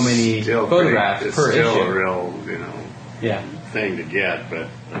so many photographs per issue. It's still a real, yeah. thing to get, but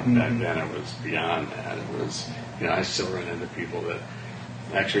back then it was beyond that. It was, I still run into people that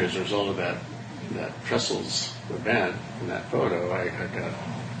actually, as a result of that Trestles event and that photo, I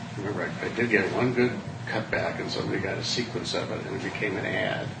did get one good cutback, and somebody got a sequence of it, and it became an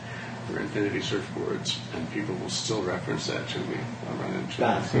ad for Infinity Surfboards, and people will still reference that to me. I'll run into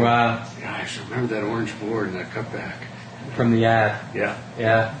it. Wow. Yeah, I should remember that orange board and that cutback. From the ad. Yeah.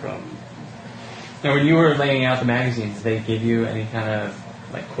 Yeah. Now, when you were laying out the magazines, did they give you any kind of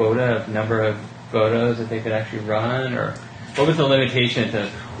like quota of number of photos that they could actually run, or what was the limitation to?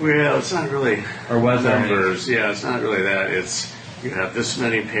 Well, it's not really or was numbers. Yeah, it's not really that. It's you have this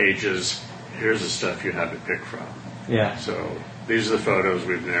many pages. Here's the stuff you have to pick from. Yeah. So these are the photos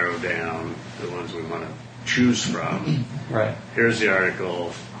we've narrowed down, the ones we want to choose from. Right. Here's the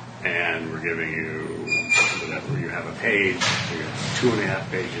article, and we're giving you whatever. You have a page, or you have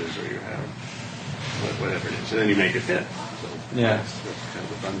 2.5 pages, or you have whatever it is, and then you make it fit. So yeah, that's kind of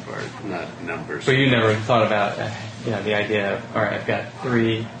the fun part, not numbers. But you never thought about, the idea of, all right, I've got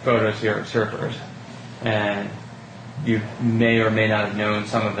 3 photos here of surfers, and you may or may not have known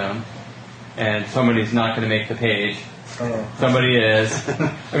some of them, and somebody's not going to make the page. Oh. Somebody is.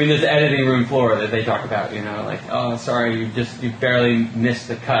 I mean, there's the editing room floor that they talk about. Like, oh, sorry, you barely missed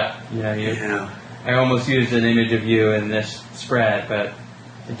the cut. I almost used an image of you in this spread, but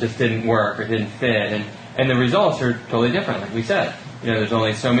it just didn't work or didn't fit, and the results are totally different. Like we said, there's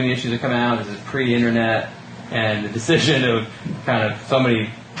only so many issues that come out. This is pre-internet, and the decision of kind of somebody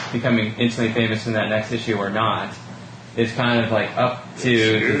becoming instantly famous in that next issue or not is kind of like up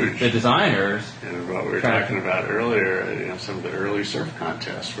to the designers. And what we were talking about earlier, some of the early surf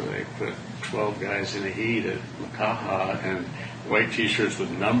contests where they put 12 guys in a heat at Makaha and white T-shirts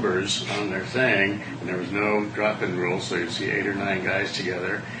with numbers on their thing, and there was no drop-in rule, so you'd see 8 or 9 guys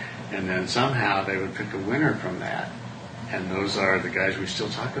together, and then somehow they would pick a winner from that, and those are the guys we still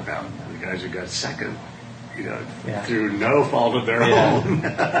talk about, the guys who got second, through no fault of their own,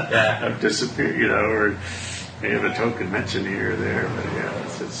 have disappeared, or they have a token mention here or there, but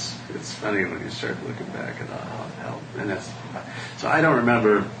it's funny when you start looking back at how and that's so I don't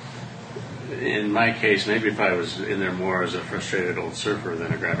remember. In my case, maybe if I was in there more as a frustrated old surfer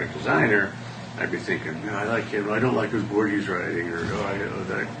than a graphic designer, I'd be thinking, I like him, I don't like his board he's writing, or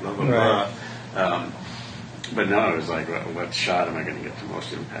that blah blah blah. But no, it was like, what shot am I going to get the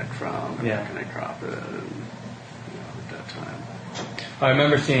most impact from? And how can I crop it? And, at that time. I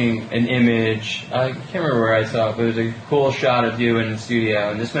remember seeing an image, I can't remember where I saw it, but it was a cool shot of you in the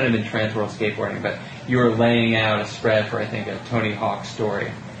studio, and this might have been Transworld Skateboarding, but you were laying out a spread for, I think, a Tony Hawk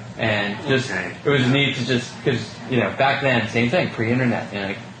story. And it was neat to just, because, back then, same thing, pre-internet,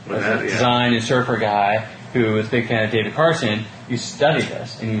 as a design and surfer guy who was a big fan of David Carson, you study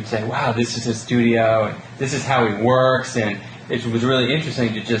this, and you'd say, wow, this is his studio, and this is how he works, and it was really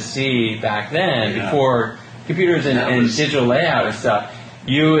interesting to just see back then, before computers and digital layout and stuff,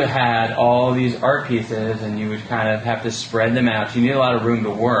 you had all these art pieces, and you would kind of have to spread them out. You need a lot of room to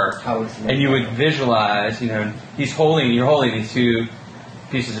work, and you would visualize, you're holding these two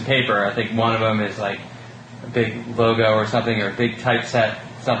pieces of paper. I think one of them is like a big logo or something, or a big typeset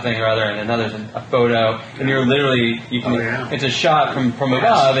something or other, and another's a photo, and you're literally, it's a shot from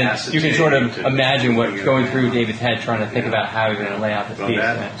above, and you can sort of imagine what's going through David's head trying to think about how you're going to lay out this piece.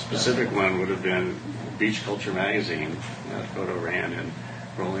 That specific one would have been Beach Culture magazine. That photo ran in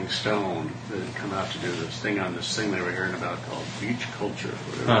Rolling Stone. They had come out to do this thing on this thing they were hearing about called Beach Culture,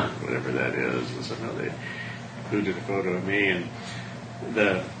 whatever that is, and somehow they included a photo of me, and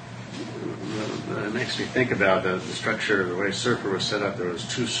it makes me think about the structure of the way Surfer was set up. There was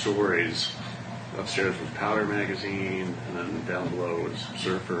 2 stories. Upstairs was Powder magazine, and then down below was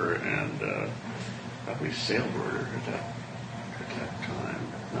Surfer and probably Sailboarder at that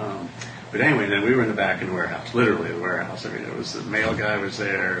time. But anyway, then we were in the back in the warehouse, literally the warehouse. I mean, it was the mail guy was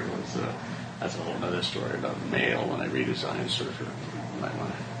there. It was that's a whole other story about mail when I redesigned Surfer. You might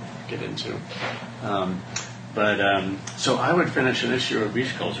want to get into. So I would finish an issue of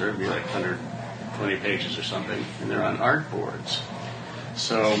Beach Culture, it'd be like 120 pages or something, and they're on art boards.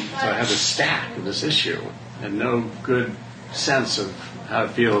 So I have a stack of this issue and no good sense of how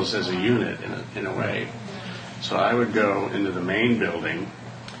it feels as a unit in a way. So I would go into the main building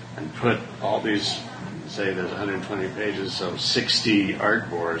and put all these, say there's 120 pages, so 60 art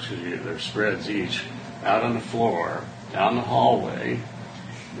boards, because they're spreads each, out on the floor, down the hallway,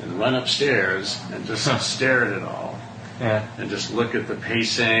 and run upstairs and just stare at it all. And just look at the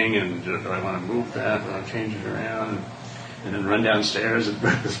pacing, and do I want to move that, do I want to change it around, and then run downstairs and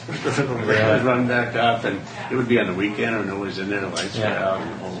run back up, and it would be on the weekend or nobody's in there, the lights are out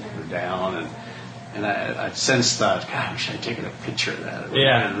and the whole are down, and I since thought, God, I wish I'd taken a picture of that. It would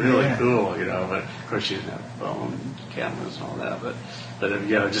have been really cool, but of course you didn't have phone cameras and all that, but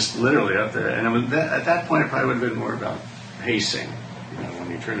just literally up there, and it was at that point it probably would have been more about pacing.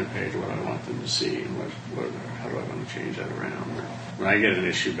 When you turn a page, what do I want them to see, and how do I want to change that around? When I get an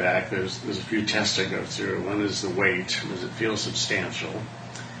issue back, there's a few tests I go through. One is the weight. Does it feel substantial?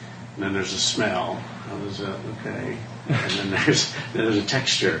 And then there's a smell. How does that, okay. And then there's a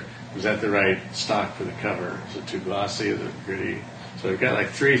texture. Is that the right stock for the cover? Is it too glossy? Is it gritty? So I've got like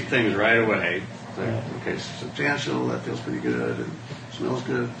 3 things right away. Okay, substantial, that feels pretty good, and smells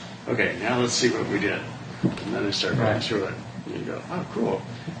good. Okay, now let's see what we did. And then I start going through it. And you go, oh, cool.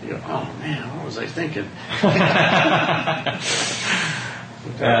 You go, oh, man, what was I thinking?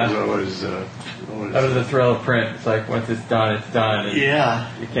 That was always the thrill of print. It's like, once it's done, it's done. And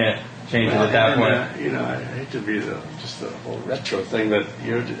you can't change it at that point. I hate to be just the whole retro thing, but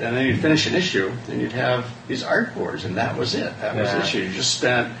and then you'd finish an issue, and you'd have these art boards, and that was it. That was the issue. You just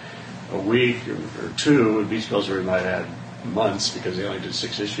spent a week or 2 with Beach Culture. We might have had months because they only did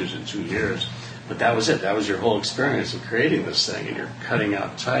 6 issues in 2 years. But that was it. That was your whole experience of creating this thing, and you're cutting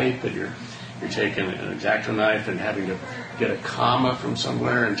out type, and you're taking an X-Acto knife and having to get a comma from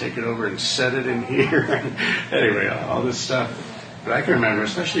somewhere and take it over and set it in here. And anyway, all this stuff. But I can remember,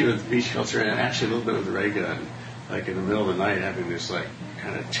 especially with beach culture and actually a little bit with the ray gun, like in the middle of the night having this like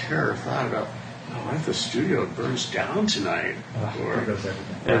kind of terror thought about, oh, what if the studio burns down tonight? Or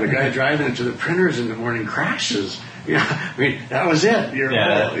the guy driving into the printers in the morning crashes. Yeah, I mean, that was it.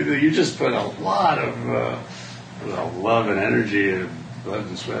 You just put a lot of love and energy and blood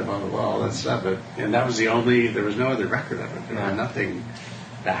and sweat on all that stuff. And that was there was no other record of it. There was nothing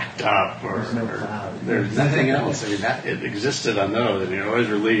backed up or there's nothing else. I mean, it existed on those, and you're always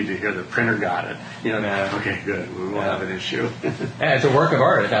relieved to hear the printer got it. Okay, good, we won't have an issue. Yeah, it's a work of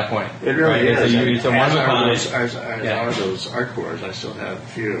art at that point. It really is. It's a one of those art cores. I still have a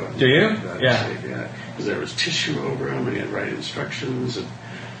few. Do you? Yeah. Because there was tissue over them, and you had to write instructions. And,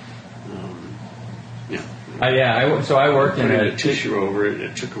 So I worked in a tissue over it.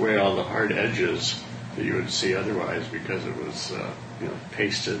 It took away all the hard edges that you would see otherwise because it was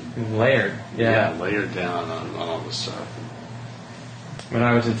pasted, layered. Yeah, layered down on all the stuff. When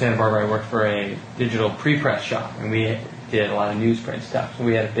I was in Santa Barbara, I worked for a digital pre-press shop, and we did a lot of newsprint stuff. So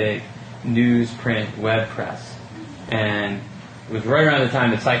we had a big newsprint web press, and it was right around the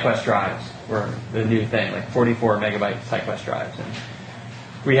time that SideQuest drives were the new thing, like 44 megabyte SideQuest drives. And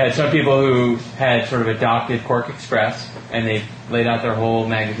we had some people who had sort of adopted Quark Express, and they laid out their whole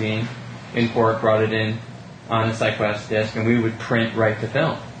magazine in Quark, brought it in on the SideQuest disk, and we would print right to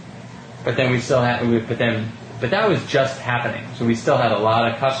film. But then we still had, but that was just happening. So we still had a lot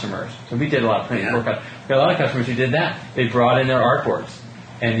of customers. So we did a lot of printing work. We had a lot of customers who did that. They brought in their artboards,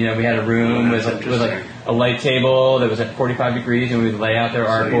 and we had a room with like a light table that was at 45 degrees, and we would lay out their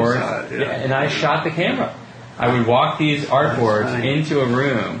artboards. And I shot the camera. I would walk these artboards into a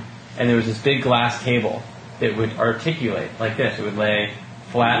room, and there was this big glass table that would articulate like this. It would lay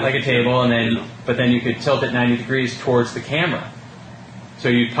flat like a table, and but then you could tilt it 90 degrees towards the camera. So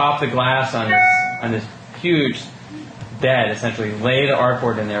you pop the glass on this huge bed, essentially, lay the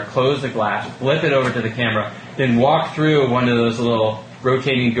artboard in there, close the glass, flip it over to the camera, then walk through one of those little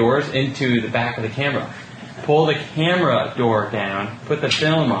rotating doors into the back of the camera. Pull the camera door down, put the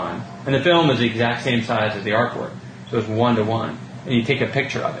film on, and the film is the exact same size as the artboard. So it's 1-to-1. And you take a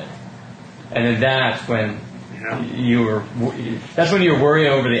picture of it. And then that's when you were worry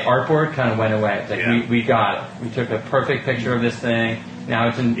over the artboard kind of went away. It's like we got it. We took a perfect picture of this thing. Now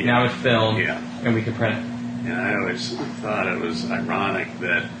it's filmed, and we can print it. And I always thought it was ironic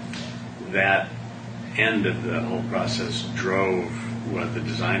that end of the whole process drove what the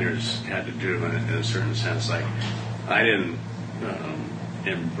designers had to do in a certain sense. Like, I didn't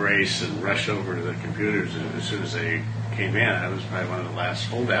embrace and rush over to the computers as soon as they came in. I was probably one of the last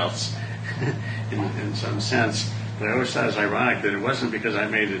holdouts in some sense. But I always thought it was ironic that it wasn't because I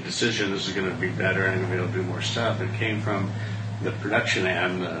made a decision this is going to be better and I'm going to be able to do more stuff. It came from the production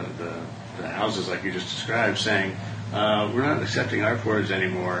end, the houses like you just described, saying, we're not accepting artboards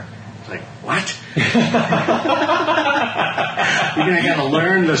anymore. It's like, what? You're going to have to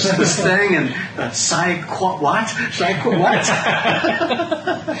learn this thing and what?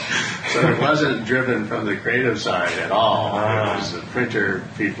 So it wasn't driven from the creative side at all. It was the printer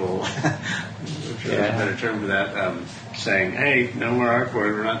people, which is a better term for that, saying, hey, no more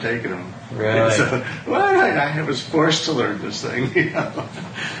artboard, we're not taking them. Really? So, I was forced to learn this thing.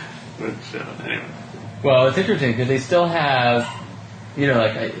 But anyway. Well, it's interesting because they still have,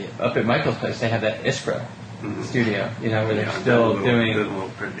 like up at Michael's place, they have that Iskra studio, where they're still doing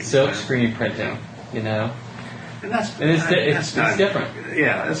silk screen printing, And it's different.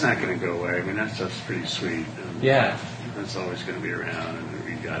 Yeah, that's not going to go away. I mean, that stuff's pretty sweet. That's always going to be around, and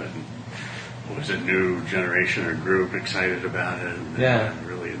we got it. What was a new generation or group excited about it, and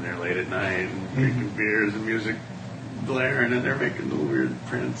really in there late at night and drinking beers and music blaring, and they're making little weird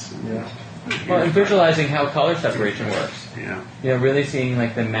prints. Well, and visualizing how color separation works. Yeah. Really seeing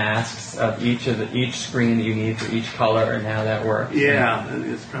like the masks of each screen that you need for each color and how that works. Yeah,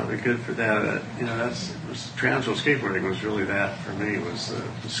 it's probably good for that. Transworld skateboarding was really that for me, was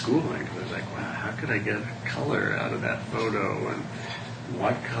the schooling. Because I was like, wow, how could I get a color out of that photo, and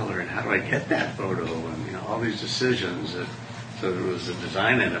what color, and how do I get that photo, and all these decisions. So there was the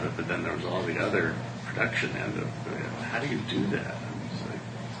design end of it, but then there was all the other production end of how do you do that?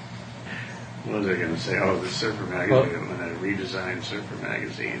 What was I going to say? Oh, the Surfer magazine. When I redesigned Surfer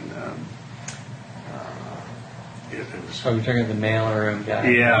magazine, it was. Oh, you're talking about the mail room guy.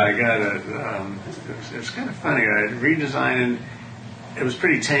 Yeah, I got it. It was kind of funny. I redesigned. It was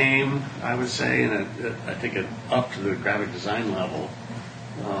pretty tame, I would say, and I think it up to the graphic design level.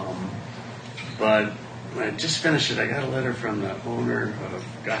 But when I just finished it, I got a letter from the owner of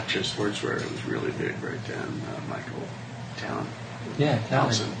Gotcha Sportswear. It was really big right then, Michael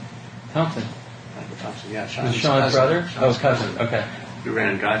Thompson. Michael Thompson, yeah. Was Sean's brother? Cousin. Okay. We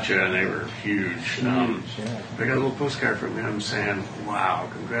ran Gotcha, and they were huge. I got a little postcard from him saying, "Wow,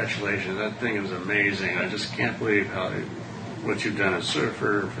 congratulations! That thing is amazing. I just can't believe what you've done as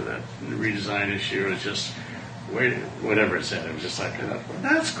Surfer for that redesign issue. It's just whatever it said. It was just like,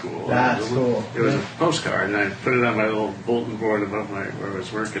 that's cool. That's cool. It was a postcard, and I put it on my little bulletin board above where I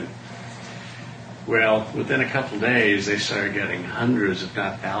was working. Well, within a couple of days, they started getting hundreds, if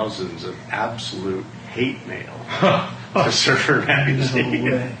not thousands, of absolute hate mail to Surfer Magazine.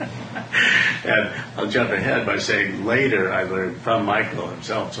 No way. And I'll jump ahead by saying later I learned from Michael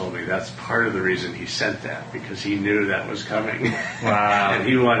himself told me that's part of the reason he sent that, because he knew that was coming. Wow. And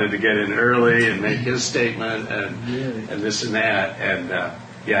he wanted to get in early and make his statement and this and that. And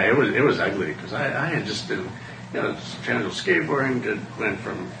yeah, it was ugly because I had just been, casual skateboarding went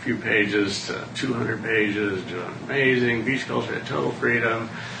from a few pages to 200 pages, doing amazing, beach culture at total freedom,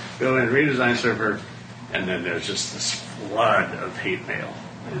 go in, redesign Surfer, and then there's just this flood of hate mail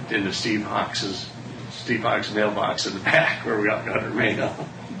into Steve Hawks' mailbox in the back where we all got our mail.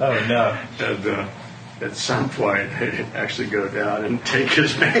 Oh no! And at some point, they'd actually go down and take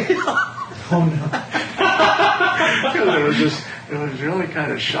his mail. Oh no! Because it was really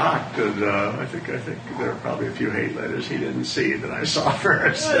kind of shocked, and I think there were probably a few hate letters he didn't see that I saw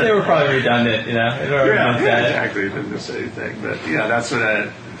first. Well, they were probably redundant, Yeah, exactly. Didn't say anything, but yeah, that's what I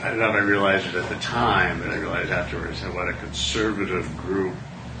don't know if I realized it at the time, but I realized afterwards what a conservative group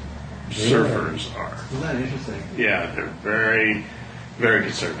surfers are. Isn't that interesting? Yeah, they're very, very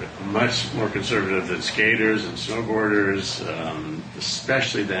conservative. Much more conservative than skaters and snowboarders,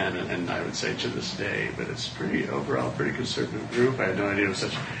 especially then, and I would say to this day. But it's overall pretty conservative group. I had no idea it was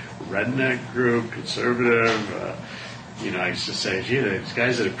such a redneck group, conservative. I used to say, gee, these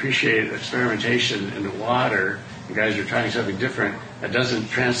guys that appreciate experimentation in the water, and guys who are trying something different, that doesn't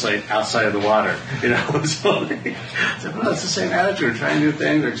translate outside of the water. So it's the same attitude, trying new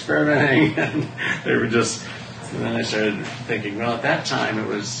things, experimenting, and they were just. And then I started thinking, well, at that time it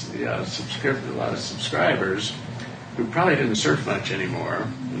was a lot of subscribers who probably didn't surf much anymore.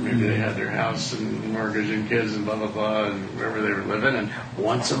 Maybe they had their house and mortgage and kids and blah, blah, blah, and wherever they were living. And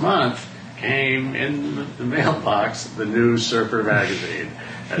once a month came in the mailbox the new Surfer magazine.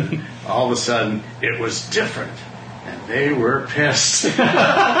 And all of a sudden it was different. And they were pissed.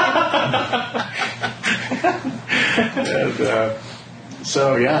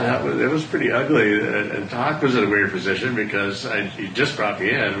 So yeah, it was pretty ugly. And Doc was in a weird position because he just brought me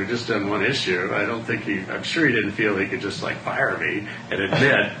in. We just done one issue. I'm sure he didn't feel he could just fire me and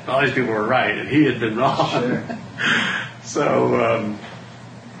admit all these people were right and he had been wrong. Sure. So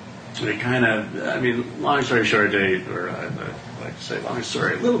we kind of, long story short, I'd like to say long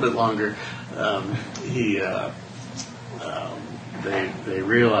story, a little bit longer. They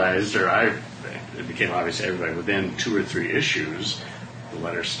realized, it became obvious to everybody within 2 or 3 issues. The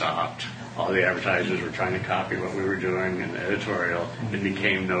letter stopped. All the advertisers were trying to copy what we were doing in the editorial. It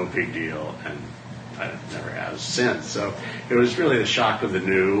became no big deal, and it never has since. So it was really the shock of the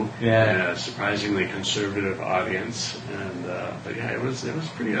new, and a surprisingly conservative audience. And but yeah, it was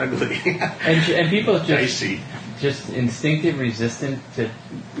pretty ugly. and people dicey. Just instinctive resistance to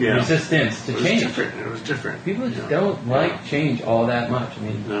change. It was different. People just don't like change all that much.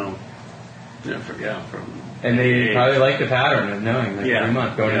 No. And they probably like the pattern of knowing that every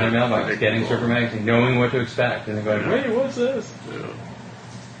month, going to their mailbox, getting Surfer Magazine, knowing what to expect, and they're going, wait, what's this?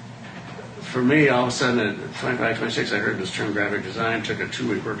 For me, all of a sudden, at 25, 26, I heard this term graphic design, took a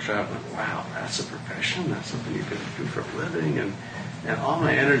 2-week workshop, and went, wow, that's a profession, that's something you can do for a living, and all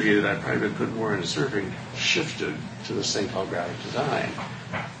my energy that I'd probably been putting more into surfing shifted to this thing called graphic design.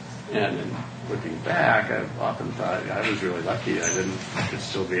 And in looking back, I've often thought I was really lucky I could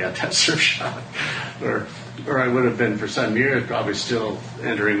still be at that surf shop. Or I would have been for some years probably still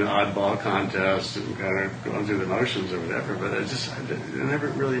entering the oddball contest and kind of going through the motions or whatever. But I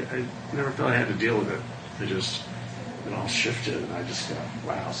never felt I had to deal with it. It all shifted, and I just thought,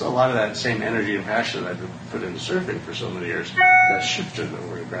 wow. So a lot of that same energy and passion that I've put into surfing for so many years, that shifted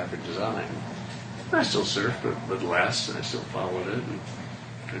over to graphic design. I still surf, but less, and I still followed it. And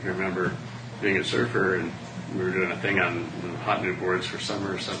I can remember being a surfer, and we were doing a thing on hot new boards for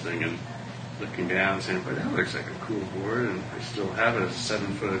summer or something, and looking down and saying, "But that looks like a cool board," and I still have it as a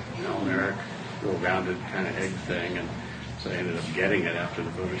 7-foot Alan little rounded kind of egg thing, and so I ended up getting it after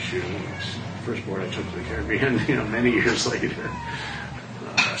the photo shoot. It was the first board I took to the Caribbean, many years later.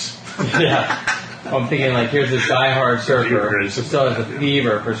 Yeah. I'm thinking like here's this diehard surfer Fever who is- still has a yeah.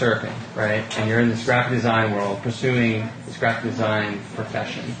 fever for surfing, right? And you're in this graphic design world pursuing this graphic design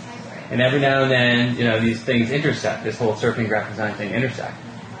profession. And every now and then, these things intersect. This whole surfing graphic design thing intersect.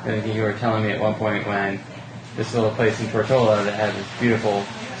 And I think you were telling me at one point when this little place in Tortola that had this beautiful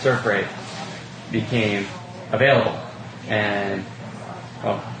surf break became available. And,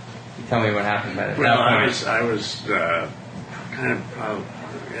 well, tell me what happened. But at Well, that point, I was kind of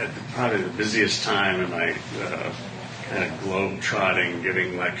probably the busiest time in my kind of globe trotting,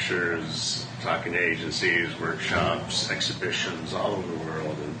 giving lectures, talking to agencies, workshops, exhibitions all over the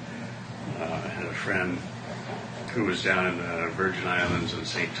world. And I had a friend who was down in the Virgin Islands in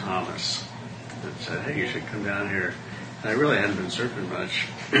St. Thomas that said, "Hey, you should come down here." And I really hadn't been surfing much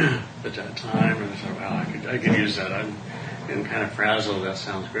at that time, and I thought, "Wow, I could use that. I'm getting kind of frazzled. That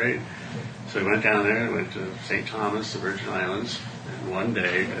sounds great." So we went down there, went to St. Thomas, the Virgin Islands, and one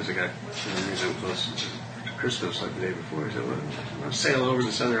day, as I got close to Christmas, like the day before, he said, "Well, let's sail over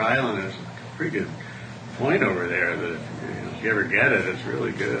this other island. There's a pretty good point over there that if you ever get it, it's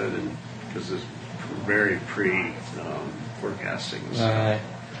really good." And because it's very pre-forecasting.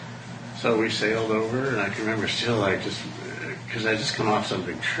 So we sailed over, and I can remember still because I just come off some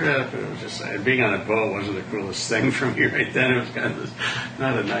big trip, and it was just being on a boat wasn't the coolest thing for me right then. It was kind of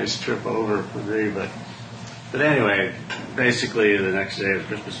not a nice trip over for me, but anyway, basically the next day was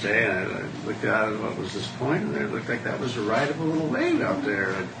Christmas Day, and I looked out at what was this point, and it looked like that was a rideable little wave out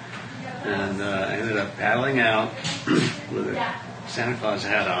there, and I ended up paddling out with a Santa Claus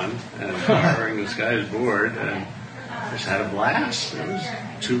hat on and borrowing this guy's board, and just had a blast. It was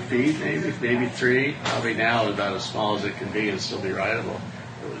 2 feet, maybe 3. Probably now about as small as it can be and still be rideable.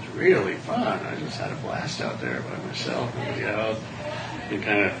 It was really fun. I just had a blast out there by myself, and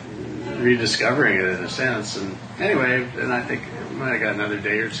kind of rediscovering it in a sense. And anyway, and I think when I got another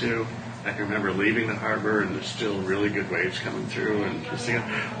day or two, I can remember leaving the harbor and there's still really good waves coming through, and just thinking,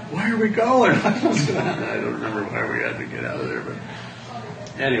 "Where are we going?" What's going on? I don't remember why we had to get out of there, but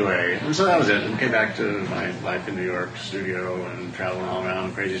anyway, and so that was it. And came back to my life in New York studio and traveling all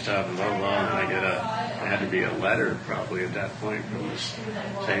around, crazy stuff, and blah blah blah. And I had to be a letter probably at that point from this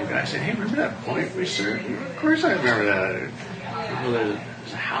same guy saying, "Hey, remember that point we served?" Of course I remember that. Well,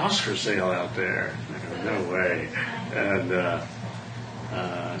 there's a house for sale out there. I go, "No way." And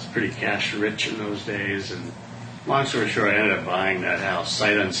I was pretty cash rich in those days, and long story short, I ended up buying that house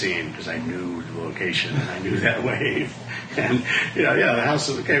sight unseen because I knew the location and I knew that wave. And, the house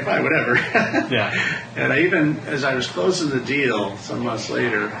was okay, fine, whatever. yeah. And I even, as I was closing the deal some months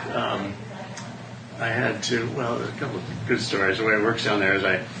later, I had to, a couple of good stories. The way it works down there is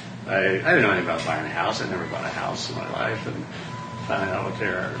I didn't know anything about buying a house. I never bought a house in my life, and found out what they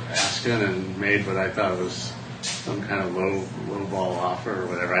were asking and made what I thought was some kind of low ball offer or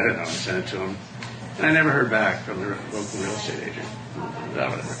whatever. I didn't know. I sent it to them. And I never heard back from the local real estate agent.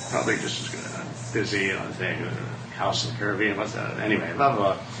 Whatever. Probably just as good. I'm busy, thing. House in the Caribbean, what's that? Anyway, blah,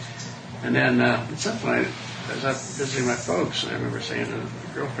 blah, blah. And then at some point, I was out visiting my folks, and I remember saying to my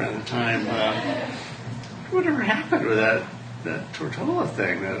girlfriend at the time, whatever happened with that Tortola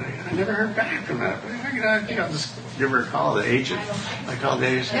thing? That I never heard back from that. I think I'll just give her a call, the agent. I called the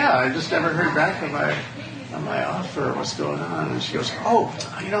agent, I just never heard back from on my offer, what's going on? And she goes,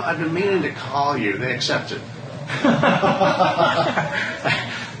 I've been meaning to call you. They accepted. And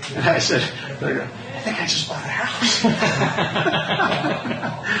I said, I think I just bought a house.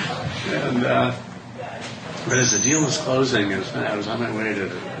 And but as the deal was closing, I was on my way to,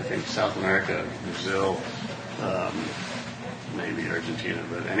 I think, South America, Brazil, maybe Argentina,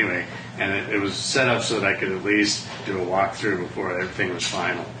 but anyway, and it was set up so that I could at least do a walkthrough before everything was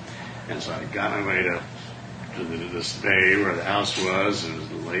final. And so I got my way to this bay where the house was. It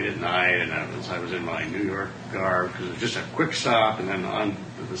was late at night, and I was in my New York garb because it was just a quick stop, and then on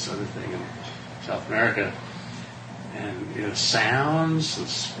to this other thing in South America. And sounds and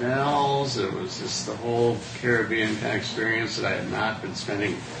smells. It was just the whole Caribbean kind of experience that I had not been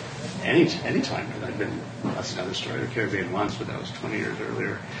spending any time with. I'd been, that's another story, the Caribbean once, but that was 20 years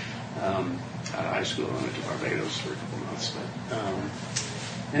earlier. Out of high school, I went to Barbados for a couple months.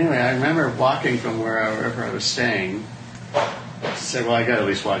 But anyway, I remember walking from wherever I was staying. I said, I got to at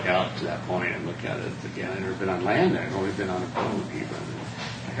least walk out to that point and look at it again. I'd never been on land there. I'd only been on a boat even.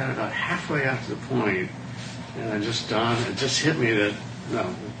 I got about halfway out to the point, and it just hit me that,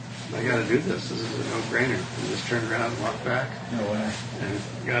 no, I got to do this. This is a no-brainer. I just turned around and walked back. No way. And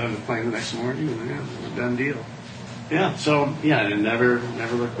got on the plane the next morning, and it was a done deal. Yeah, so, and never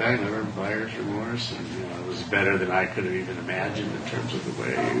looked back, never buyer's remorse, and, it was better than I could have even imagined in terms of the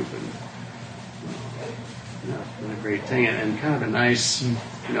wave, and, it's been a great thing, and kind of a nice,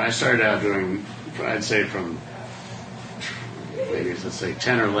 I started out doing I'd say from maybe let's say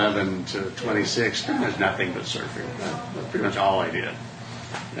 10 or 11 to 26, pretty much nothing but surfing. That's pretty much all I did,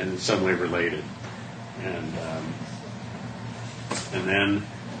 and in some way related. And then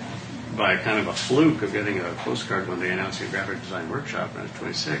by kind of a fluke of getting a postcard one day announcing a graphic design workshop when I was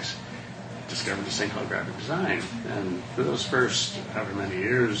 26, I discovered this thing called graphic design. And for those first however many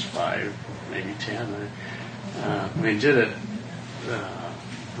years, 5, maybe 10, I did it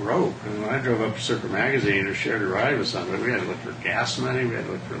broke. And when I drove up to Surfer Magazine or shared a ride with somebody, we had to look for gas money, we had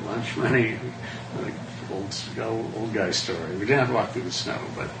to look for lunch money, like old guy story. We didn't have to walk through the snow,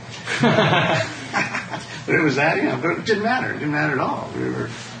 but but it was that, but it didn't matter. It didn't matter at all. It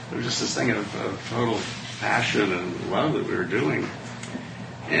was just this thing of total passion and love that we were doing.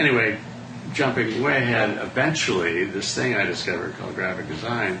 Anyway, jumping way ahead, eventually this thing I discovered called graphic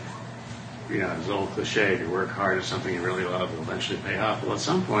design, this old cliche, if you work hard at something you really love, it'll eventually pay off. Well, at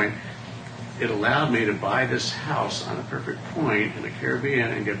some point, it allowed me to buy this house on a perfect point in the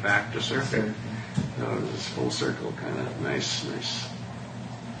Caribbean and get back to surfing. So it was this full circle, kind of nice.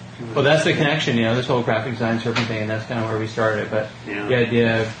 Well, that's the connection, this whole graphic design surfing thing, and that's kind of where we started. But the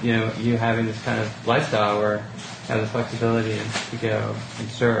idea of, you having this kind of lifestyle where you have the flexibility to go and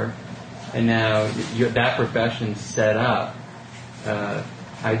surf, and now that profession's set up,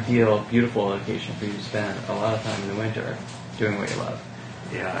 ideal, beautiful location for you to spend a lot of time in the winter doing what you love.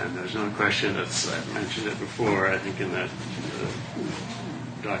 Yeah, and there's no question. I've mentioned it before. I think in that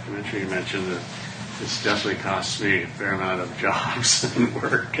documentary you mentioned that it's definitely cost me a fair amount of jobs and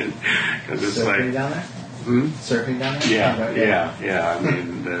work, and because it's surfing down there. Surfing down there. Yeah.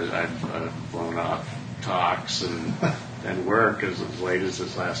 I've blown off talks and work as late as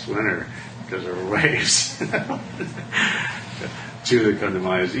this last winter because there were waves. Two that come to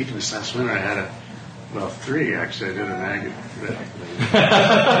mind is even this last winter I had three actually. I did a magazine.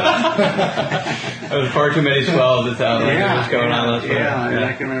 There was far too many swells. It sounded like it was going on last winter. And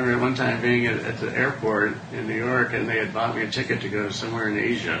I can remember one time being at the airport in New York, and they had bought me a ticket to go somewhere in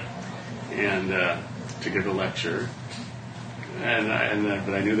Asia, and to give a lecture. But I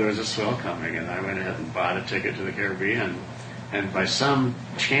knew there was a swell coming, and I went ahead and bought a ticket to the Caribbean. And by some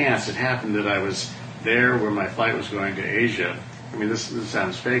chance, it happened that I was there where my flight was going to Asia. This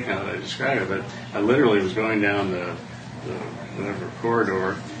sounds fake now that I describe it, but I literally was going down the whatever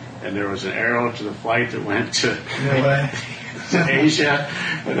corridor, and there was an arrow to the flight that went to Asia,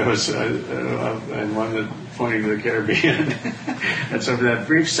 and there was and one that pointing to the Caribbean. And so for that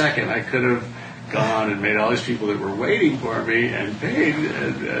brief second, I could have gone and made all these people that were waiting for me and paid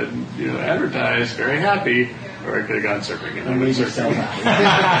and advertised very happy, or I could have gone surfing. And made yourself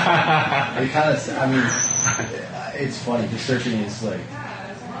happy. It's funny because surfing is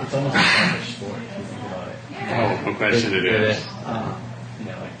it's almost a selfish sport if you think about it. Oh, no question it is.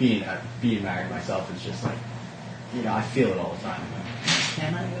 Being married myself is just I feel it all the time. I'm like,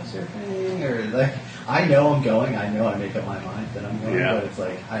 can I go surfing? Or I know I'm going. I know I make up my mind that I'm going, but it's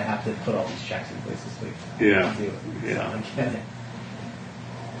I have to put all these checks in place this week. Do it. Yeah. So I get it.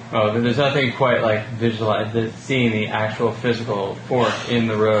 Oh, there's nothing quite like seeing the actual physical fork in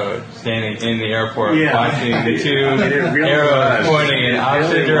the road, standing in the airport, watching the two arrows pointing in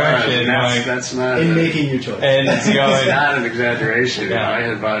opposite direction. That's not making your choice. And it's not an exaggeration. Yeah. I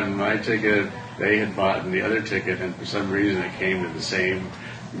had bought my ticket, they had bought the other ticket, and for some reason it came to the same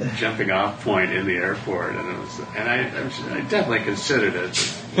jumping off point in the airport, and I definitely considered it.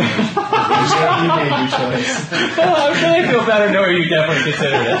 You made your choice. I really feel better knowing you definitely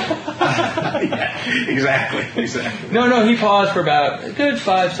considered it. Yeah, exactly. No, he paused for about a good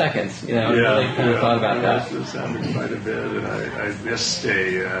 5 seconds. Really kind of thought about that. This happened quite a bit, and I missed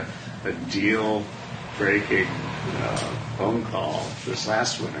a deal-breaking phone call this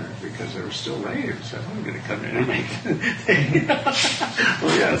last winter because there were still waves. I wasn't going to come in and make it.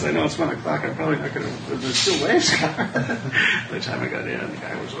 Well, yes, I know it's 1 o'clock. I'm probably not going to. There's still waves. By the time I got in, the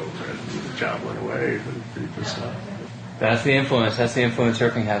guy was over it, and the job went away. And pretty pissed off. That's the influence. That's the influence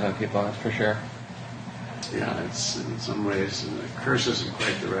surfing has on people. That's for sure. Yeah, it's in some ways. Curse isn't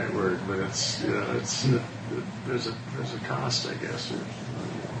quite the right word, but it's there's a cost, I guess.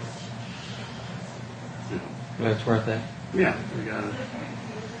 But it's worth it. Yeah, we got it.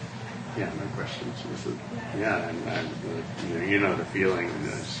 Yeah, no questions with it. Yeah, and the feeling.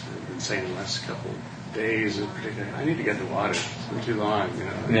 I've been saying the last couple of days in particular, I need to get in the water. It's been too long.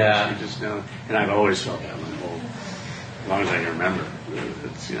 Yeah. You just know. And I've always felt that my whole, as long as I can remember.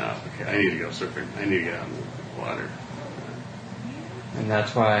 It's okay. I need to go surfing. I need to get out in the water. And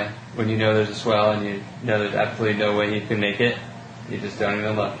that's why when you know there's a swell and you know there's absolutely no way you can make it, you just don't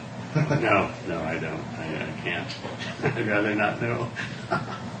even look. No, I don't. I can't. I'd rather not know.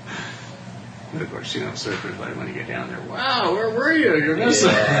 But of course, surfers, like when you get down there, wow, where were you? You're missing.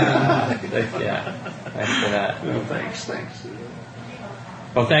 Yeah. Thanks for that. Well, thanks.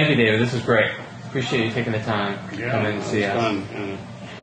 Well, thank you, David. This was great. Appreciate you taking the time to come in and see it's us. fun.